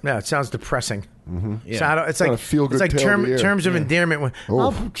 Yeah. Yeah, it sounds depressing. Yeah. So it's not like a feel-good it's like tale of the year. terms of endearment. When,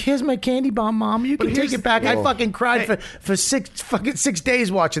 Oof. here's my candy bomb, Mom. You can take here's- it back. I Oh. fucking cried for 6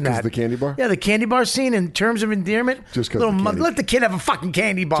 days watching that. the candy bar? Yeah, the candy bar scene in terms of endearment. Just 'cause Little the candy- let the kid have a fucking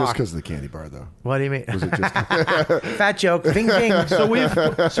candy bar. Just because of the candy bar, though. What do you mean? Was it just? Fat joke. Bing bing. So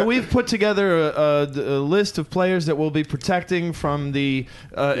we've put together a list of players that we'll be protecting from the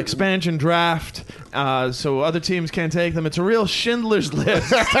expansion draft, so other teams can't take them. It's a real Schindler's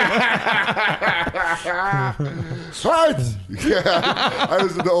List. Right. Yeah.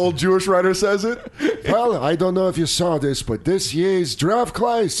 As the old Jewish writer says it. Well, I don't know if you saw this, but this year's draft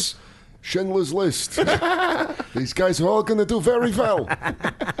class, Schindler's List. These guys are all going to do very well.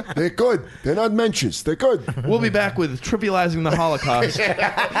 They're good. They're not mentions. They're good. We'll be back with Trivializing the Holocaust.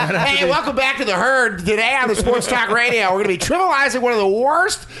 Hey, welcome back to The Herd. Today on the Sports Talk Radio, we're going to be trivializing one of the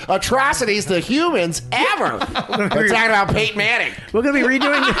worst atrocities to humans ever. We're talking about Peyton Manning. We're gonna be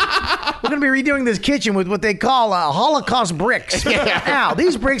redoing this kitchen with what they call Holocaust bricks. Now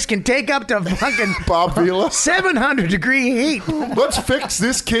these bricks can take up to fucking Bob Vila. 700-degree heat. Let's fix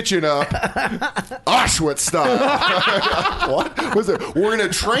this kitchen up Auschwitz style. What was it? We're going to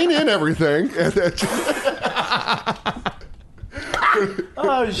train in everything. And then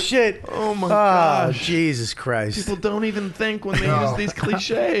Oh shit! Oh my gosh. Jesus Christ! People don't even think when they use these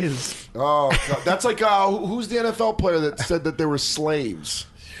cliches. oh, God. That's like, who's the NFL player that said that they were slaves?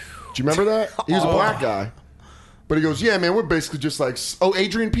 Do you remember that? He was a black guy. But he goes, yeah, man, we're basically just like,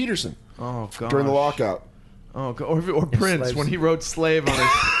 Adrian Peterson Oh god. during the lockout. Oh, or Prince slaves. when he wrote "slave" on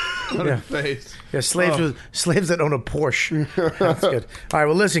his face. Yeah, slaves that own a Porsche. That's good. All right,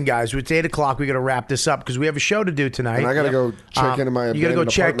 well, listen, guys. It's 8:00. We got to wrap this up because we have a show to do tonight. And I got to go check into my You got to go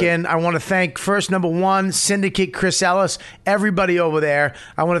abandoned check apartment. in. I want to thank first number one Syndicate Chris Ellis, everybody over there.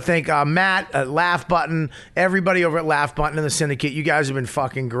 I want to thank Matt at Laugh Button, everybody over at Laugh Button and the Syndicate. You guys have been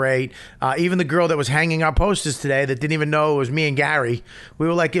fucking great. Even the girl that was hanging our posters today that didn't even know it was me and Gary. We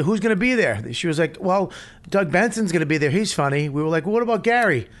were like, "Who's going to be there?" She was like, "Well, Doug Benson's going to be there. He's funny." We were like, well, "What about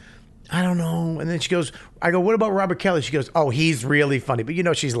Gary?" I don't know. And then she goes, I go, "What about Robert Kelly?" She goes, "Oh, he's really funny." But you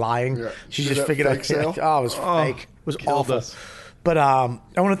know she's lying. Yeah. She Is just that figured fake out. sale? Oh, it was fake. It was awful. us. But I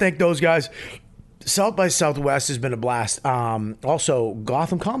want to thank those guys. South by Southwest has been a blast. Also,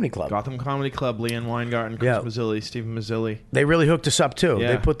 Gotham Comedy Club. Gotham Comedy Club, Leanne Weingarten, Chris Mazzilli, Stephen Mazzilli. They really hooked us up too.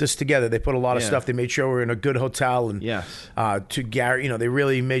 Yeah. They put this together. They put a lot of stuff. They made sure we were in a good hotel, and to Gary, they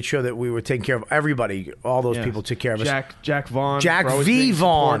really made sure that we were taking care of everybody. All those people took care of us. Jack Vaughn, Jack for always V. being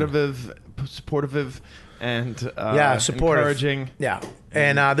Vaughn, supportive, and supportive, encouraging. Yeah.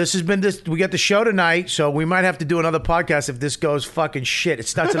 And this has been this. We got the show tonight, so we might have to do another podcast if this goes fucking shit. It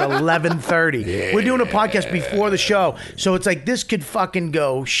starts at 11:30. We're doing a podcast before the show, so it's like this could fucking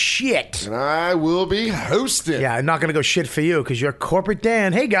go shit. And I will be hosting. Yeah, I'm not gonna go shit for you because you're corporate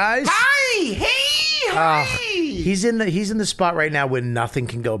Dan. Hey guys. Hi, hi. He's in the spot right now where nothing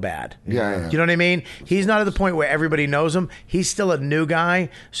can go bad. Yeah. You know what I mean? He's not at the point where everybody knows him. He's still a new guy.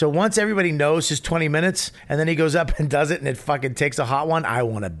 So once everybody knows his 20 minutes and then he goes up and does it and it fucking takes a hot one, I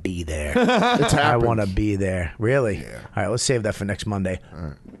want to be there. I want to be there. Really? Yeah. All right, let's save that for next Monday. All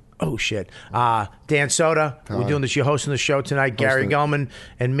right. Oh, shit. Dan Soda, we're doing this. You're hosting the show tonight. Gary Gulman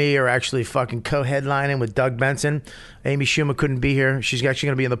and me are actually fucking co-headlining with Doug Benson. Amy Schumer couldn't be here. She's actually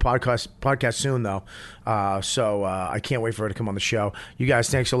going to be in the podcast soon, though. So I can't wait for her to come on the show. You guys,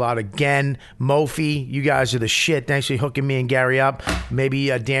 thanks a lot again. Mophie, you guys are the shit. Thanks for hooking me and Gary up. Maybe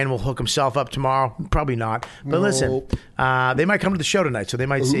Dan will hook himself up tomorrow. Probably not. But listen, they might come to the show tonight, so they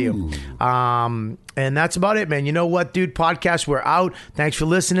might see you. And that's about it, man. You know what, dude? Podcast, we're out. Thanks for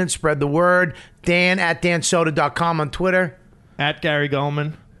listening. Spread the word. Dan at dansoda.com on Twitter. At Gary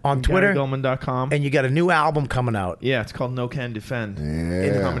Gulman. On Twitter. GaryGulman.com. And you got a new album coming out. Yeah, it's called No Can Defend. Yeah.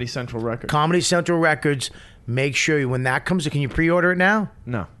 In Comedy Central Records. Comedy Central Records. Make sure when that comes, can you pre-order it now?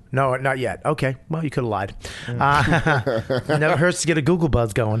 No. No, not yet. Okay. Well, you could have lied. It never hurts to get a Google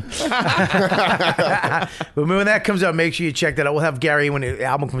buzz going. But when that comes out, make sure you check that out. We'll have Gary, when the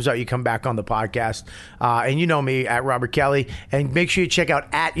album comes out, you come back on the podcast. And you know me, at Robert Kelly. And make sure you check out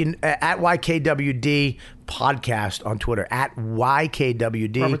at YKWD podcast on Twitter, at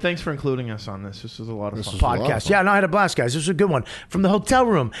YKWD. Robert, thanks for including us on this. This was a lot of fun. Podcast. Yeah, no, I had a blast, guys. This was a good one. From the hotel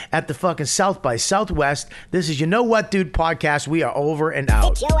room at the fucking South by Southwest, this is You Know What, Dude podcast. We are over and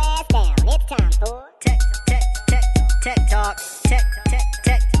out. Sit your ass down. It's time for Tech Talk. Tech Talk.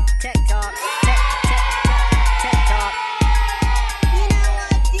 Tech Talk. You know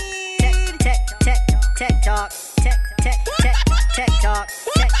what, dude? Tech Talk. Tech Talk.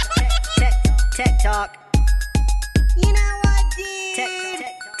 Tech Talk. You know what, dude?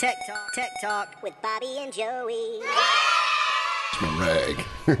 Tech Talk with Bobby and Joey. It's my rag.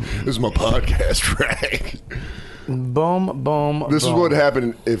 This is my podcast rag. Boom, boom. This is boom. what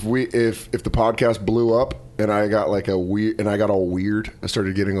happened if the podcast blew up and I got like I got all weird. I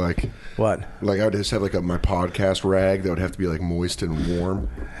started getting like what? Like I would just have like my podcast rag that would have to be like moist and warm.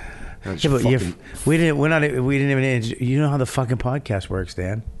 Yeah, but we didn't even. You know how the fucking podcast works,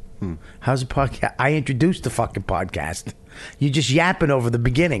 Dan? How's the podcast? I introduced the fucking podcast. You just yapping over the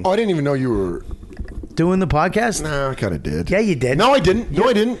beginning. Oh, I didn't even know you were doing the podcast. No, I kind of did. Yeah, you did. No, I didn't. No,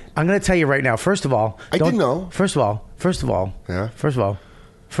 I didn't. I'm going to tell you right now. First of all, I didn't know. First of all. Yeah.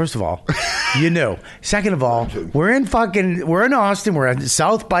 First of all, you knew. Second of all, we're in Austin. We're at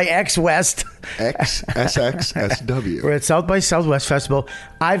South by X West. SXSW. We're at South by Southwest Festival.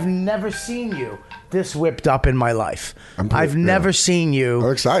 I've never seen you this whipped up in my life. I've never seen you.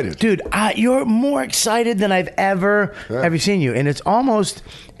 I'm excited. Dude, you're more excited than I've ever seen you. And it's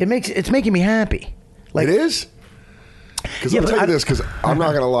making me happy. Like, it is? Because I'll tell you this, because I'm not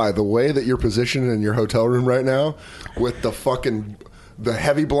going to lie. The way that you're positioned in your hotel room right now with the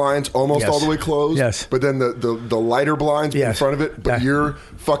heavy blinds almost all the way closed, but then the lighter blinds in front of it, but you're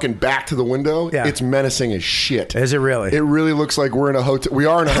fucking back to the window. It's menacing as shit. Is it really? It really looks like we're in a hotel. We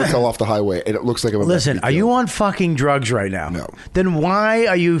are in a hotel off the highway, and it looks like I'm about to be are you on fucking drugs right now? No. Then why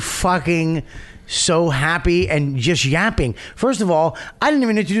are you fucking so happy and just yapping? First of all, I didn't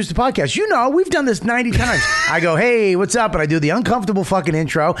even introduce the podcast. You know, we've done this 90 times. I go, hey, what's up? And I do the uncomfortable fucking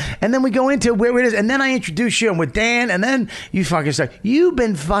intro. And then we go into where it is. And then I introduce you. I'm with Dan. And then you fucking start. You've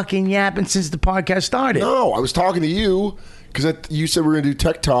been fucking yapping since the podcast started. No, I was talking to you because you said we were going to do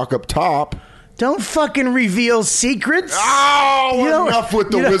Tech Talk up top. Don't fucking reveal secrets. Oh, enough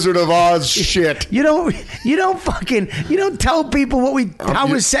with the Wizard of Oz shit. You don't tell people how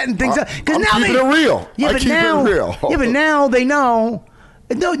we're setting things up. I'm keeping it real. Yeah, but now they know.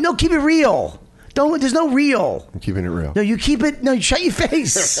 No, keep it real. Don't. There's no real. I'm keeping it real. No, you keep it. No, you shut your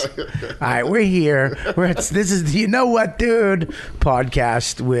face. All right, we're here. This is the You Know What, Dude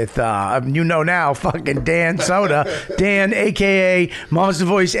podcast with, you know now, fucking Dan Soda. Dan, a.k.a. Monster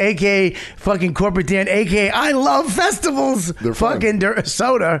Voice, a.k.a. fucking Corporate Dan, a.k.a. I love festivals. They're fun. Fucking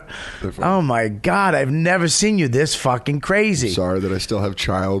Soda. They're fun. Oh, my God. I've never seen you this fucking crazy. Sorry that I still have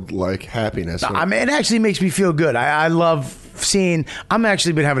childlike happiness. I mean, it actually makes me feel good. I love seeing. I'm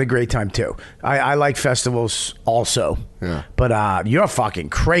actually been having a great time too. I like festivals also. Yeah. But you're fucking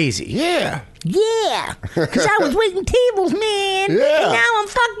crazy. Yeah. Yeah. Because I was waiting tables, man. Yeah. And now I'm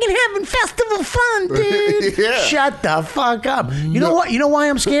fucking having festival fun, dude. Yeah. Shut the fuck up. You know what? You know why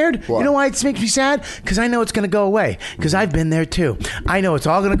I'm scared? What? You know why it makes me sad? Because I know it's going to go away. Because I've been there too. I know it's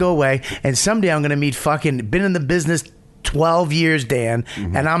all going to go away. And someday I'm going to meet fucking been in the business 12 years, Dan,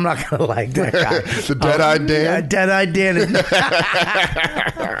 and I'm not going to like that guy. The dead-eyed Dan? Yeah, dead-eyed Dan.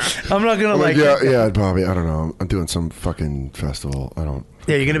 I'm not going to like yeah, that guy. yeah, Bobby, I don't know. I'm doing some fucking festival. I don't.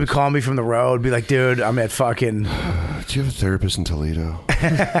 Yeah, you're going to be calling me from the road, be like, dude, I'm at fucking... Do you have a therapist in Toledo?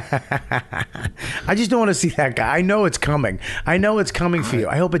 I just don't want to see that guy. I know it's coming. I know it's coming for you.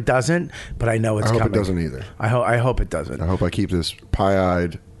 I hope it doesn't, but I know it's I hope coming. it doesn't either. I hope it doesn't. I hope I keep this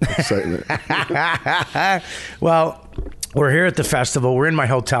pie-eyed excitement. Well, we're here at the festival. We're in my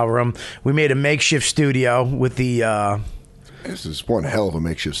hotel room. We made a makeshift studio with the... This is one hell of a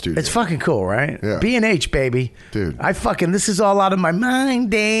makeshift studio. It's fucking cool, right? Yeah. B&H, baby. Dude. This is all out of my mind,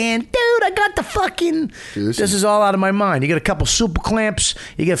 Dan. Dude, I got the fucking... Dude, this is all out of my mind. You get a couple super clamps.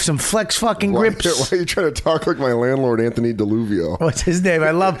 You get some flex fucking why grips. are you trying to talk like my landlord, Anthony Deluvio? What's his name?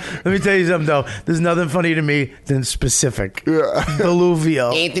 Let me tell you something, though. There's nothing funny to me than specific. Yeah.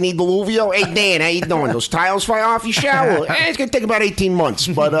 Deluvio. Anthony Deluvio. Hey, Dan, how you doing? Those tiles fly off your shower? It's going to take about 18 months.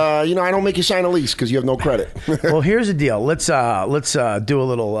 But, I don't make you sign a lease because you have no credit. Well, here's the deal. Let's do a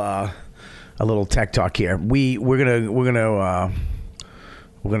little tech talk here. We're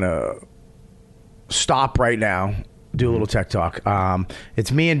gonna stop right now. Do a little tech talk.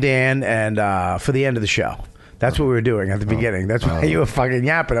 It's me and Dan, and for the end of the show. That's what we were doing at the beginning. That's why you were fucking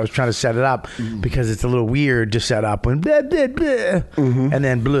yapping. I was trying to set it up because it's a little weird to set up when blah, blah, blah, and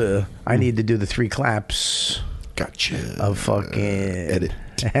then blah. I need to do the 3 claps. Gotcha. Of fucking edit.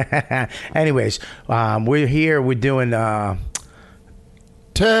 Anyways, we're here. We're doing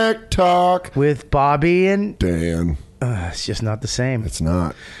Tech Talk with Bobby and Dan. it's just not the same. It's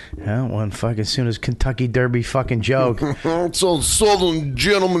not. Yeah, one fucking soon as Kentucky Derby fucking joke. It's on Southern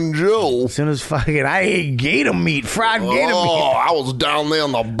Gentleman Joe. As soon as fucking I ate gator meat, fried gator meat. I was down there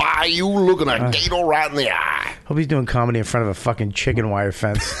on the bayou looking at gator right in the eye. Hope he's doing comedy in front of a fucking chicken wire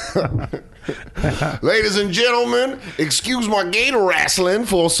fence. Ladies and gentlemen, excuse my gator wrestling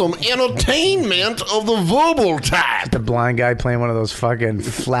for some entertainment of the verbal type. The blind guy playing one of those fucking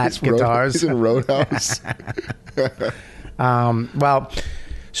flat guitars. He's in Roadhouse. Well,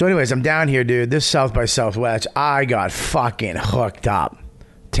 so anyways, I'm down here, dude. This South by Southwest, I got fucking hooked up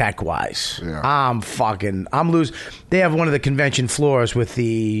tech wise. Yeah. I'm losing. They have one of the convention floors with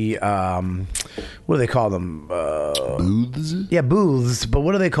the what do they call them? Booths? Yeah, booths. But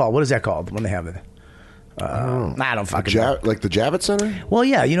what do they call? What is that called when they have it? I don't fucking know. Like the Javits Center? Well,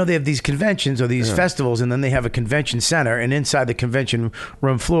 yeah, they have these conventions or these festivals, and then they have a convention center, and inside the convention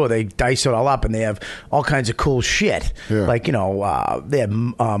room floor, they dice it all up, and they have all kinds of cool shit. Yeah. Like, they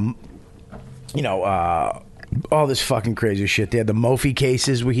have, all this fucking crazy shit. They had the Mophie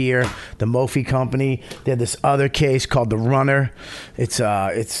cases were here, the Mophie company. They had this other case called the Runner. It's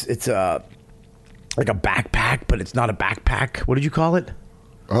like a backpack, but it's not a backpack. What did you call it?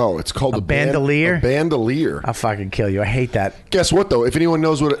 Oh, it's called A bandolier? A bandolier. I'll fucking kill you. I hate that. Guess what, though? If anyone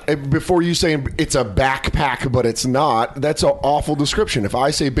knows what... Before you saying it's a backpack, but it's not, that's an awful description. If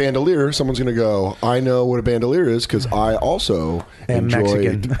I say bandolier, someone's going to go, I know what a bandolier is because I also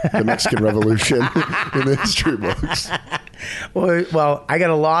enjoyed the Mexican Revolution in the history books. Well, I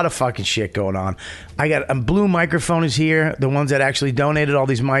got a lot of fucking shit going on. I got a Blue Microphone is here. The ones that actually donated all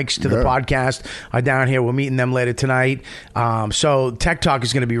these mics to the podcast are down here. We're meeting them later tonight. So Tech Talk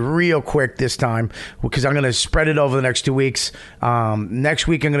is going to be real quick this time because I'm going to spread it over the next 2 weeks. Next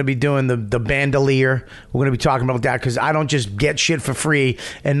week I'm going to be doing the bandolier. We're going to be talking about that because I don't just get shit for free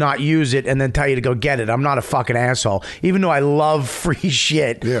and not use it and then tell you to go get it. I'm not a fucking asshole. Even though I love free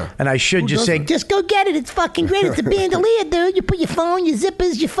shit. Yeah. And I should just say, just go get it. It's fucking great. It's a bandolier, dude. You put your phone, your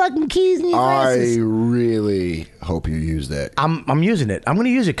zippers, your fucking keys, and your glasses. I really hope you use that. I'm using it. I'm going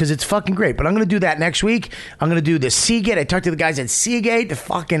to use it because it's fucking great. But I'm going to do that next week. I'm going to do the Seagate. I talked to the guys at Seagate, the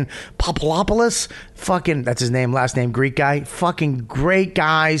fucking Papalopoulos. Fucking, that's his name, last name, Greek guy. Fucking great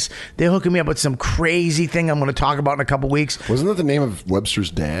guys. They're hooking me up with some crazy thing I'm going to talk about in a couple weeks. Wasn't that the name of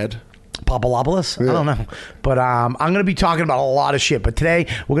Webster's dad? Papadopoulos. I don't know. But I'm going to be talking about a lot of shit. But today,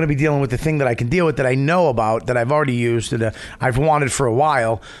 we're going to be dealing with the thing that I can deal with, that I know about, that I've already used, that I've wanted for a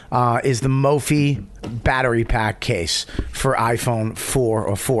while, is the Mophie battery pack case for iPhone 4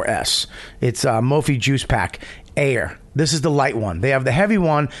 or 4S. It's Mophie Juice Pack Air. This is the light one. They have the heavy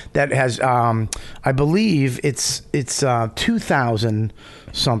one that has, I believe it's 2,000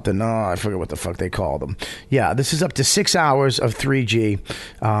 something. Oh, I forget what the fuck they call them. Yeah, this is up to 6 hours of 3G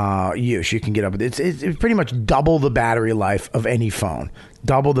use. You can get up. It's pretty much double the battery life of any phone.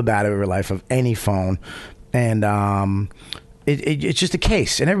 Double the battery life of any phone. And it's just a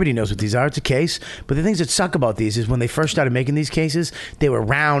case, and everybody knows what these are. It's a case, but the things that suck about these is when they first started making these cases, they were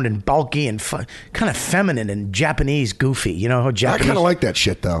round and bulky and kind of feminine and Japanese goofy. You know how Japanese. I kind of like that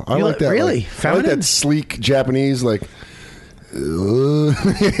shit though. I You like that. really? I like that sleek Japanese yeah,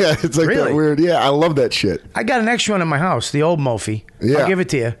 it's like Really? that weird. Yeah, I love that shit. I got an extra one in my house, the old Mophie. Yeah. I'll give it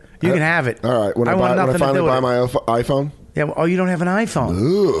to you. You can have it. All right. When I want nothing to finally do with buy it. my iPhone. Yeah. Well, oh, you don't have an iPhone.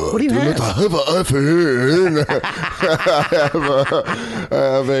 Ugh, What do you have? I have an iPhone. I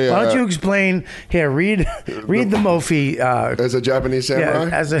have a. Why don't you explain? Here, read the Mophie. As a Japanese samurai?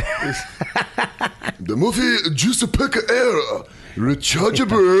 Yeah, as a. The Mophie Juice Pack Air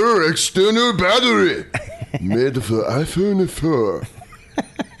rechargeable external battery made for iPhone 4.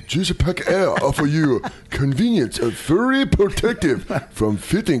 Juice Pack Air offer you convenience and very protective from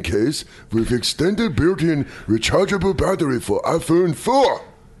fitting case with extended built-in rechargeable battery for iPhone 4.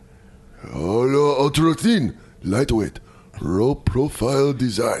 Ultra thin, lightweight, low profile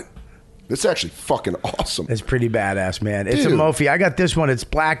design. It's actually fucking awesome. It's pretty badass, man. It's a Dude. Mophie. I got this one. It's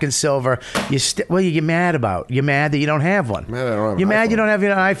black and silver. What are you get mad about? You're mad that you don't have one. Mad I don't have an you're mad you iPhone. don't have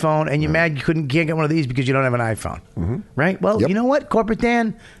an iPhone, and you're mad you can't get one of these because you don't have an iPhone. Right? Well, Yep. you know what, Corporate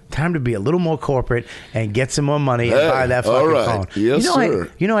Dan? Time to be a little more corporate and get some more money and Hey, buy that all fucking right. phone. Yes, you know,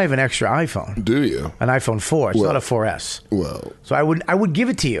 sir. I have an extra iPhone. Do you? An iPhone 4. It's Well. not a 4S. Well, So I would give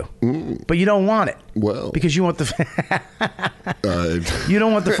it to you, but you don't want it. Well. because you want the you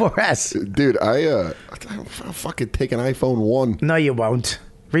don't want the 4S. dude, I'll fucking take an iPhone 1. No, you won't.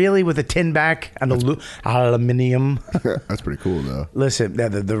 Really, with a tin back and aluminium. That's pretty cool, though. Listen,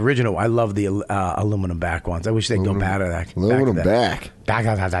 the original. I love the aluminum back ones. I wish they'd go back to that. Aluminum to that. back.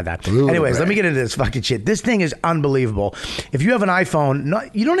 Aluminum Anyways, let me get into this fucking shit. This thing is unbelievable. If you have an iPhone,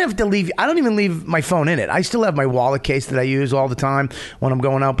 you don't have to leave. I don't even leave my phone in it. I still have my wallet case that I use all the time when I'm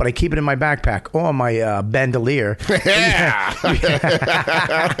going out, but I keep it in my backpack or my bandolier.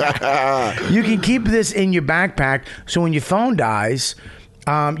 You can keep this in your backpack, so when your phone dies,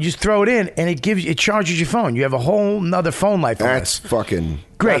 you just throw it in, and it charges your phone. You have a whole nother phone life. That's fucking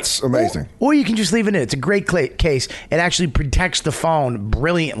great. That's amazing. Or you can just leave it in. It's a great case. It actually protects the phone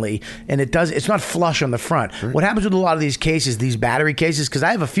brilliantly, and it's not flush on the front. Right. What happens with a lot of these cases, these battery cases, because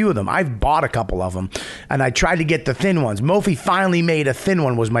I have a few of them. I've bought a couple of them, and I tried to get the thin ones. Mophie finally made a thin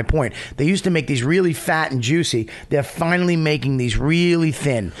one, was my point. They used to make these really fat and juicy. They're finally making these really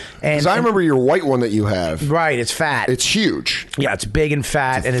thin. Because I remember your white one that you have. Right, it's fat. It's huge. Yeah, it's big and fat.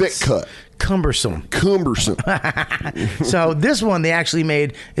 It's a and thick it's cut. Cumbersome. So this one they actually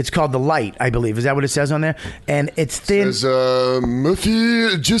made. It's called the Light, I believe. Is that what it says on there? And it's thin. It's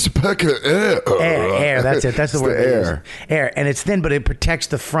Mophie Juice Pack Air. Air. That's it. That's the It's word. the they use. air. Air, and it's thin, but it protects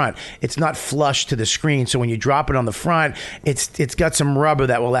the front. It's not flush to the screen, so when you drop it on the front, it's got some rubber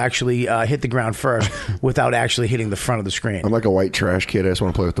that will actually hit the ground first without actually hitting the front of the screen. I'm like a white trash kid. I just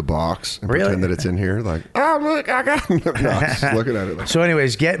want to play with the box and Really? pretend that it's in here. Like, oh look, I got. No, just looking at it. Like, So,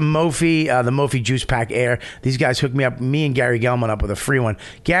 anyways, get Mophie, the Mophie Juice Pack Air. These guys hooked me and Gary Gulman up with a free one.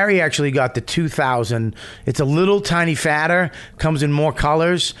 Gary actually got the 2000. It's a little tiny fatter, comes in more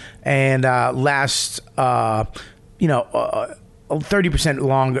colors, and lasts, 30%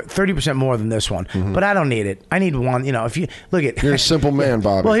 longer, 30% more than this one. But I don't need it. I need one. If you look at, you're a simple man,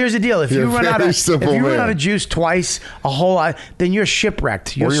 Bobby. well, here's the deal: if You're you a run out very of simple man. run out of juice twice, a whole lot, then you're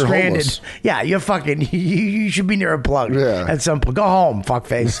shipwrecked. You're Or you're stranded. homeless. Yeah, you're fucking. You should be near a plug. Yeah. At some point, go home,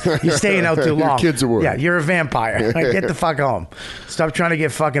 fuckface. You're staying out too Your long. kids are worried. Yeah, you're a vampire. Get the fuck home. Stop trying to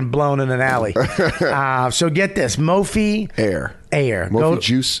get fucking blown in an alley. So get this, Mophie Air. Go- Mophie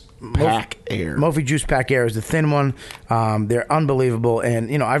Juice Pack Air. Mophie Juice Pack Air is the thin one. They're unbelievable,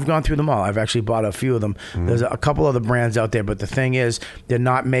 and I've gone through them all. I've actually bought a few of them. There's a couple other brands out there, but the thing is, they're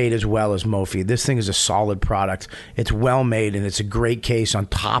not made as well as Mophie. This thing is a solid product. It's well made, and it's a great case on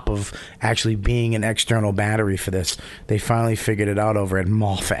top of actually being an external battery for this. They finally figured it out over at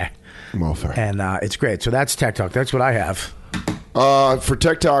Mophie. Mophie. And it's great. So that's Tech Talk. That's what I have. For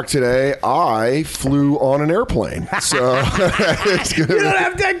Tech Talk today, I flew on an airplane. So it's gonna You don't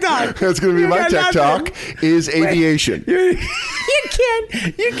have TikTok. That's going to be You my got Tech nothing. Talk is aviation. You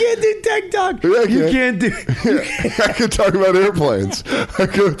can't do TikTok. Yeah, I You can. can't do. I can talk about airplanes. I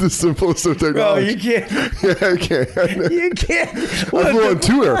go with the simplest of No, technology. you can't. Yeah, I can. You can't. I flew on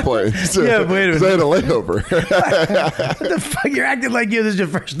 2 airplanes. Yeah, wait a minute. I had a layover. What the fuck? You're acting like this is your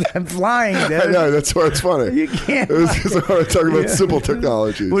first time flying, dude. I know, that's why it's funny. You can't. It was because I want to talk about simple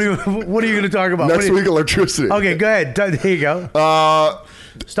technologies. What are you going to talk about? Next week, electricity. Okay, go ahead. There you go.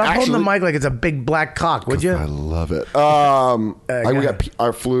 Stop holding the mic like it's a big black cock, would you? I love it.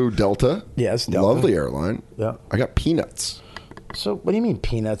 I flew Delta. Yes, Delta. Lovely airline. Yeah. I got peanuts. So, what do you mean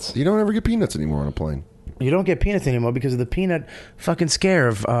peanuts? You don't ever get peanuts anymore on a plane. You don't get peanuts anymore because of the peanut fucking scare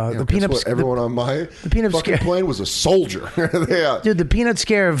of the Guess peanut. what? Everyone on my peanut fucking scare. plane was a soldier. Yeah. Dude, the peanut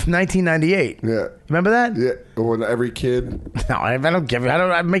scare of 1998. Yeah. Remember that? Yeah. When every kid. No, I don't give.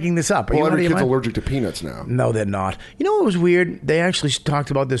 I'm making this up. Are Well, you out of every your kid's mind? allergic to peanuts now. No, they're not. You know what was weird? They actually talked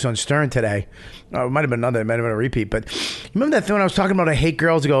about this on Stern today. It might have been another. It might have been a repeat. But you remember that thing when I was talking about I hate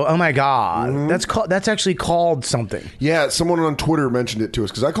girls? To go, oh my god, Mm-hmm. that's actually called something. Yeah, someone on Twitter mentioned it to us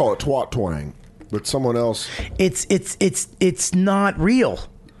because I call it twat twang, but someone else. It's not real.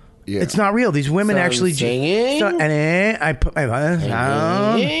 Yeah. It's not real. These women actually. singing? I put my.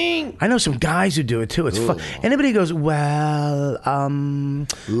 I know some guys who do it too. It's fun. Anybody goes, well,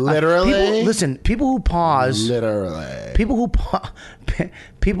 Literally? people, listen, people who pause. Literally. People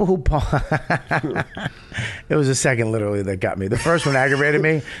who it was the second literally that got me. The first one aggravated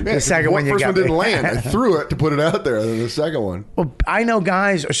me. Yeah, The second one you first got one didn't me. land. I threw it to put it out there. Then the second one. Well, I know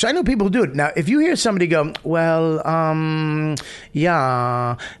guys, or I know people who do it. Now, if you hear somebody go, well,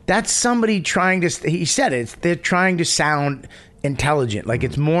 yeah, that's somebody trying to, he said it, they're trying to sound intelligent. Like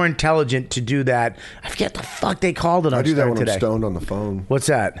it's more intelligent to do that. I forget the fuck they called it on I do that Stern when today. I'm stoned on the phone. What's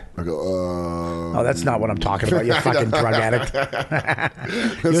that? I go, Oh, that's not what I'm talking about, you fucking drug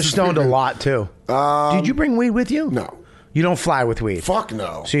addict. You're stoned a lot, too. Did you bring weed with you? No. You don't fly with weed? Fuck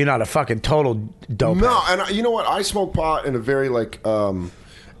no. So you're not a fucking total dope. No, and you know what? I smoke pot in a very like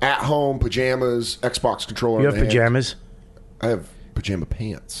at home pajamas, Xbox controller. You in have the hand. pajamas? I have pajama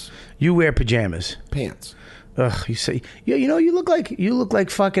pants. You wear pajamas? Pants. Ugh, you say, you know, you look like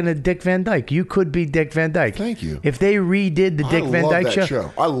fucking a Dick Van Dyke. You could be Dick Van Dyke. Thank you. If they redid the Dick Van Dyke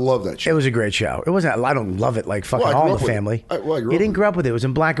show, I love that show. it was a great show. It wasn't. I don't love it like fucking Well, I grew All in up the with it. Family. I grew You up didn't with grow up with it. It was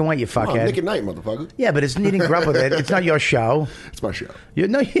in black and white. You Oh, fuckhead. Nick at Night, motherfucker. Yeah, but you didn't grow up with it. It's not your show. It's my show.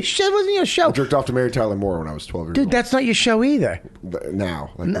 No, your show wasn't your show. I jerked off to Mary Tyler Moore when I was 12 years Dude, old. that's not your show either. But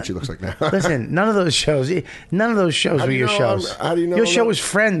now, like what she looks like now. Listen, none of those shows were do you your know shows. how do you know your I'm show not- was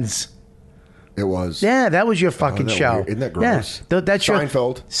Friends. It was. Yeah, that was your fucking that show. weird? Isn't that gross? Yeah, that's your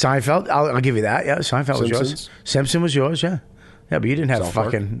Seinfeld. Seinfeld. I'll give you that. Yeah, Seinfeld was yours. Simpsons. Simpson was yours. Yeah, yeah, but you didn't have South Park.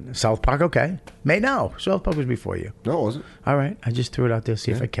 fucking South Park. Okay, no, South Park was before you. No, it wasn't. All right, I just threw it out there to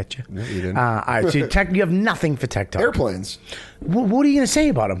see if I catch you. No, you didn't. All right, so you have nothing for tech talk. Airplanes. What are you going to say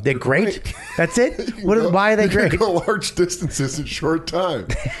about them? They're great. great. That's it. Why are they You can great? go large distances in short time.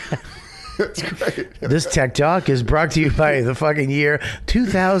 That's great. This Tech Talk is brought to you by the fucking year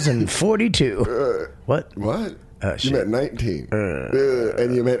 2042. What? What? You shit. meant 19.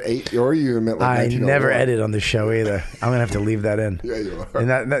 And you meant 8, or you meant like I 1901. never edit on the show either. I'm gonna have to leave that in. Yeah, you are.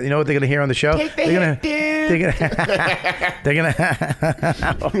 And you know what they're gonna hear on the show? They're gonna.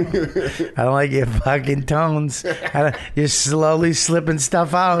 I don't like your fucking tones. You're slowly slipping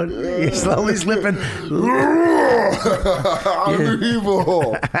stuff out. You're slowly slipping. I'm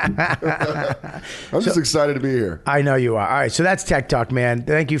evil. I'm just excited to be here. I know you are. All right, so that's Tech Talk, man.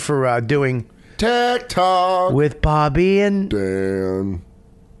 Thank you for doing Tech Talk with Bobby and Dan.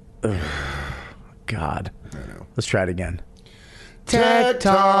 God. I know. Let's try it again. Tech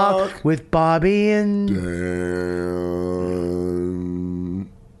Talk with Bobby and Dan.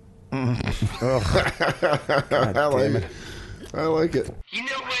 I like it. I like it. You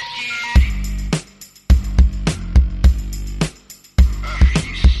know